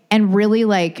way, and really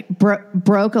like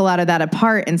broke a lot of that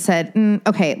apart and said,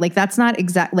 okay, like that's not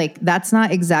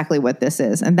exactly what this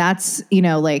is. And that's,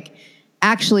 like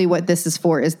actually what this is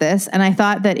for is this. And I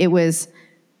thought that it was,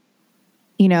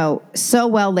 so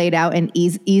well laid out and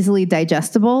easily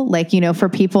digestible, like, for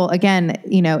people, again,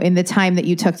 in the time that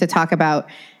you took to talk about,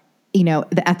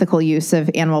 the ethical use of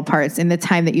animal parts, in the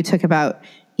time that you took about,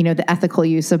 the ethical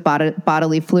use of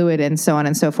bodily fluid and so on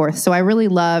and so forth. So I really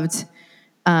loved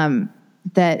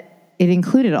that it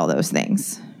included all those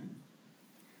things.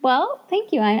 Well,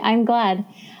 thank you. I'm glad.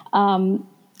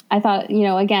 I thought,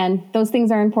 again, those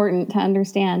things are important to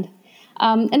understand.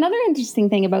 Another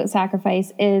interesting thing about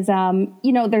sacrifice is,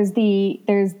 there's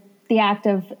the act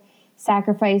of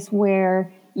sacrifice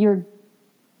where you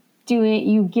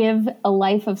give a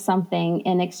life of something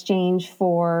in exchange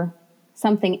for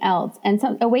something else. And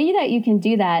a way that you can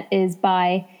do that is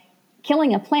by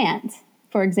killing a plant,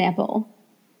 for example.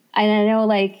 And I know,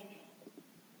 like,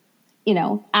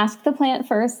 ask the plant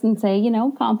first and say,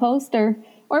 compost or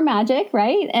Magick,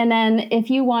 right? And then if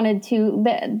you wanted to,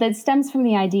 that stems from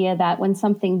the idea that when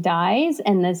something dies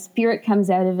and the spirit comes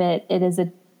out of it, it is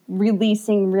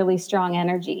releasing really strong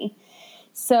energy.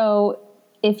 So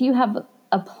if you have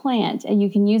a plant and you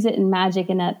can use it in Magick,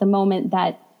 and at the moment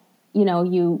that,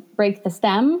 you break the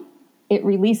stem, it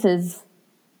releases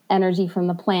energy from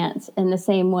the plant in the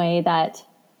same way that,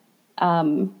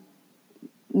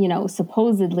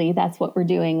 supposedly that's what we're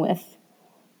doing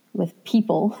with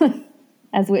people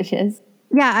as witches.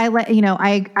 Yeah, I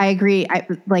agree.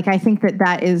 I think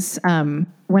that is,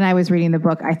 when I was reading the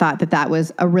book, I thought that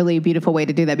was a really beautiful way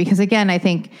to do that. Because again, I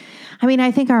think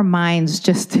our minds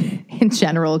just in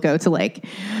general go to like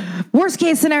worst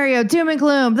case scenario, doom and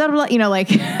gloom, blah, blah, blah, like,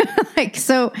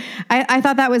 so I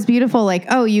thought that was beautiful. Like,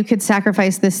 oh, you could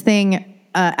sacrifice this thing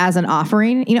as an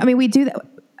offering. We do that.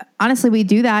 Honestly, we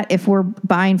do that if we're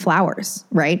buying flowers,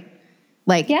 right?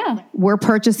 Like, yeah, we're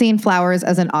purchasing flowers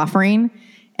as an offering.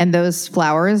 And those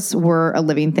flowers were a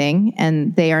living thing,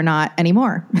 and they are not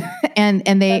anymore. and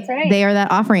they right. They are that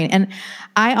offering. And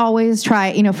I always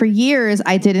try, for years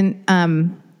I didn't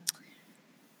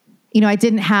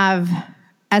have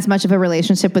as much of a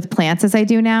relationship with plants as I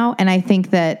do now. And I think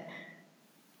that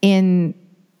in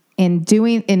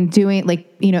doing like,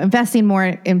 investing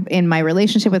more in my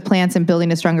relationship with plants and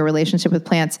building a stronger relationship with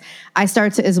plants, I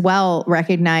start to as well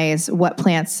recognize what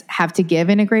plants have to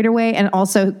give in a greater way, and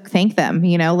also thank them.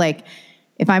 Like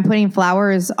if I'm putting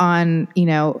flowers on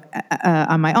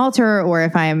my altar, or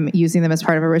if I'm using them as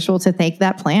part of a ritual, to thank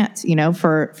that plant,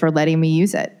 for letting me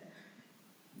use it.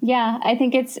 Yeah, I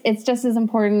think it's just as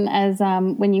important as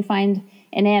when you find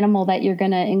an animal that you're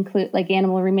going to include, like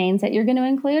animal remains that you're going to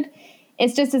include.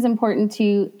 It's just as important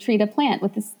to treat a plant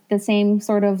with the same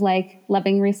sort of like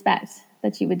loving respect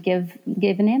that you would give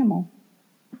an animal.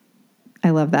 I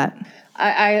love that.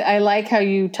 I like how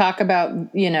you talk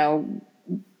about,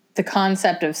 the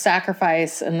concept of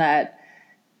sacrifice, and that,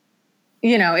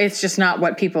 it's just not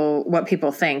what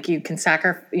people think. You can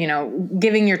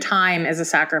giving your time is a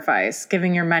sacrifice,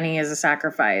 giving your money is a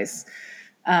sacrifice.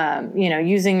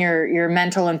 Using your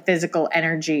mental and physical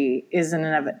energy is in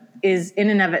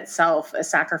and of itself a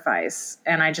sacrifice.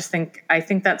 And I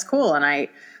think that's cool. And I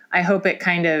hope it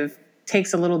kind of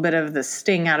takes a little bit of the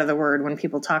sting out of the word when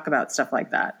people talk about stuff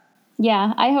like that.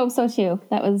 Yeah, I hope so too.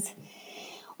 That was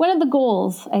one of the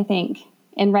goals, I think,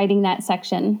 in writing that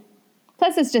section.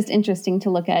 Plus, it's just interesting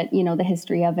to look at, the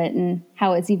history of it and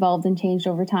how it's evolved and changed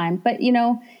over time. But,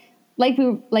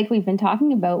 like we've been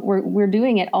talking about, we're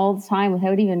doing it all the time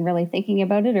without even really thinking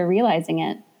about it or realizing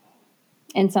it.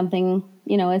 And something,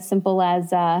 as simple as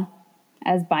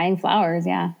buying flowers.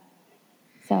 Yeah.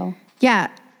 So. Yeah,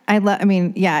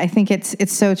 I think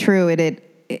it's so true.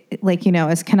 It like,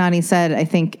 as Kanani said, I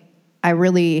think I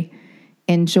really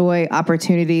enjoy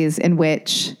opportunities in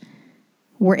which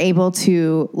we're able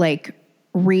to like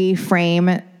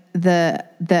reframe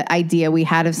the idea we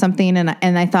had of something.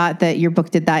 And I thought that your book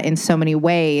did that in so many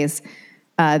ways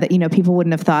that, people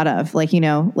wouldn't have thought of, like,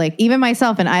 like even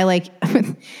myself. And I like,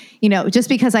 just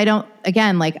because I don't,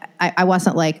 again, like I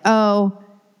wasn't like, this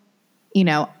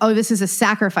is a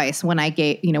sacrifice when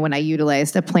I when I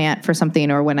utilized a plant for something,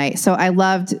 or so I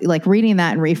loved like reading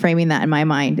that and reframing that in my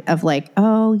mind of like,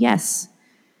 oh yes,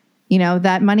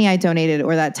 that money I donated,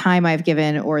 or that time I've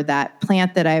given, or that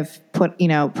plant that I've put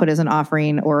as an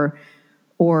offering, or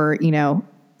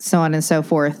so on and so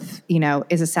forth,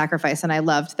 is a sacrifice. And I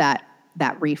loved that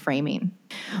reframing.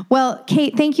 Well,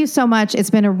 Kate, thank you so much. It's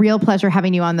been a real pleasure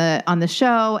having you on the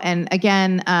show. And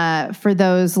again, for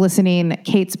those listening,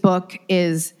 Kate's book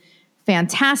is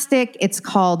fantastic. It's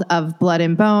called Of Blood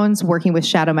and Bones, Working with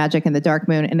Shadow Magic in the Dark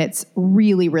Moon. And it's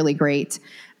really, really great.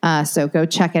 So go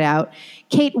check it out.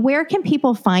 Kate, where can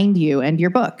people find you and your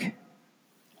book?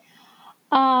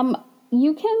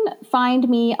 You can find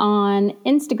me on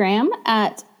Instagram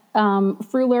at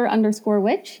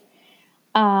Freuler_witch.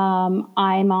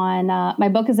 I'm on, my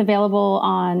book is available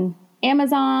on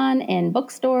Amazon and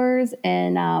bookstores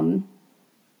and,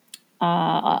 and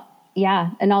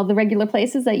all the regular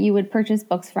places that you would purchase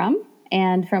books from,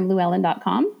 and from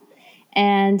llewellyn.com.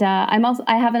 And,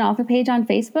 I have an author page on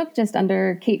Facebook just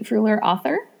under Kate Freuler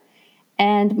author.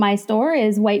 And my store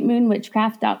is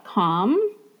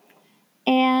whitemoonwitchcraft.com.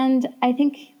 And I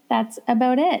think that's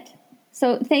about it.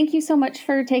 So thank you so much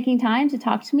for taking time to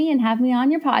talk to me and have me on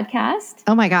your podcast.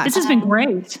 Oh my gosh. This has been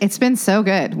great. It's been so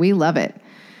good. We love it.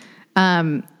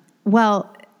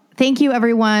 Well, thank you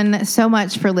everyone so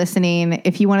much for listening.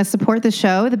 If you want to support the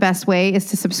show, the best way is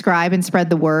to subscribe and spread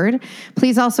the word.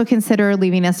 Please also consider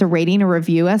leaving us a rating or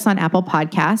review us on Apple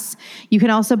Podcasts. You can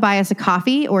also buy us a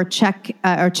coffee or check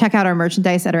out our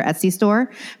merchandise at our Etsy store.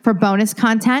 For bonus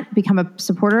content, become a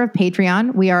supporter of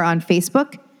Patreon. We are on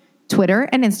Facebook, Twitter,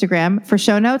 and Instagram. For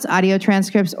show notes, audio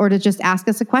transcripts, or to just ask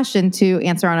us a question to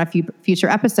answer on a future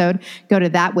episode, go to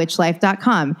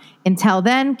thatwitchlife.com. Until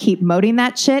then, keep moding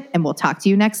that shit, and we'll talk to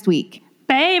you next week.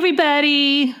 Bye,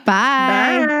 everybody.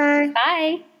 Bye.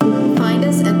 Bye. Find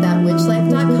us at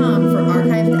thatwitchlife.com for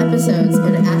archived episodes,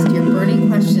 or to ask your burning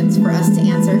questions for us to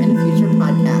answer in a future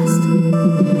podcast.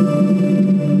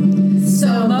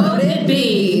 So mote it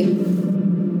be.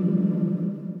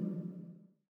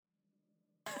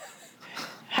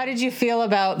 How did you feel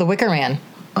about The Wicker Man?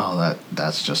 Oh,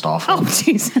 that's just awful. Oh,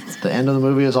 Jesus. The end of the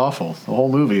movie is awful. The whole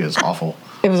movie is awful.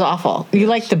 It was awful. You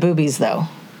liked the boobies, though.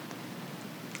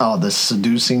 Oh, the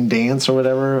seducing dance or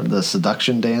whatever, the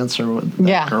seduction dance or what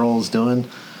that girl's doing.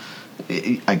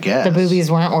 I guess. The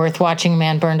boobies weren't worth watching a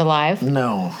man burned alive?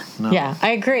 No. Yeah,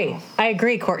 I agree.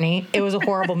 Courtney. It was a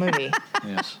horrible movie.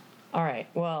 Yes. All right.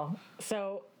 Well,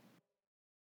 so...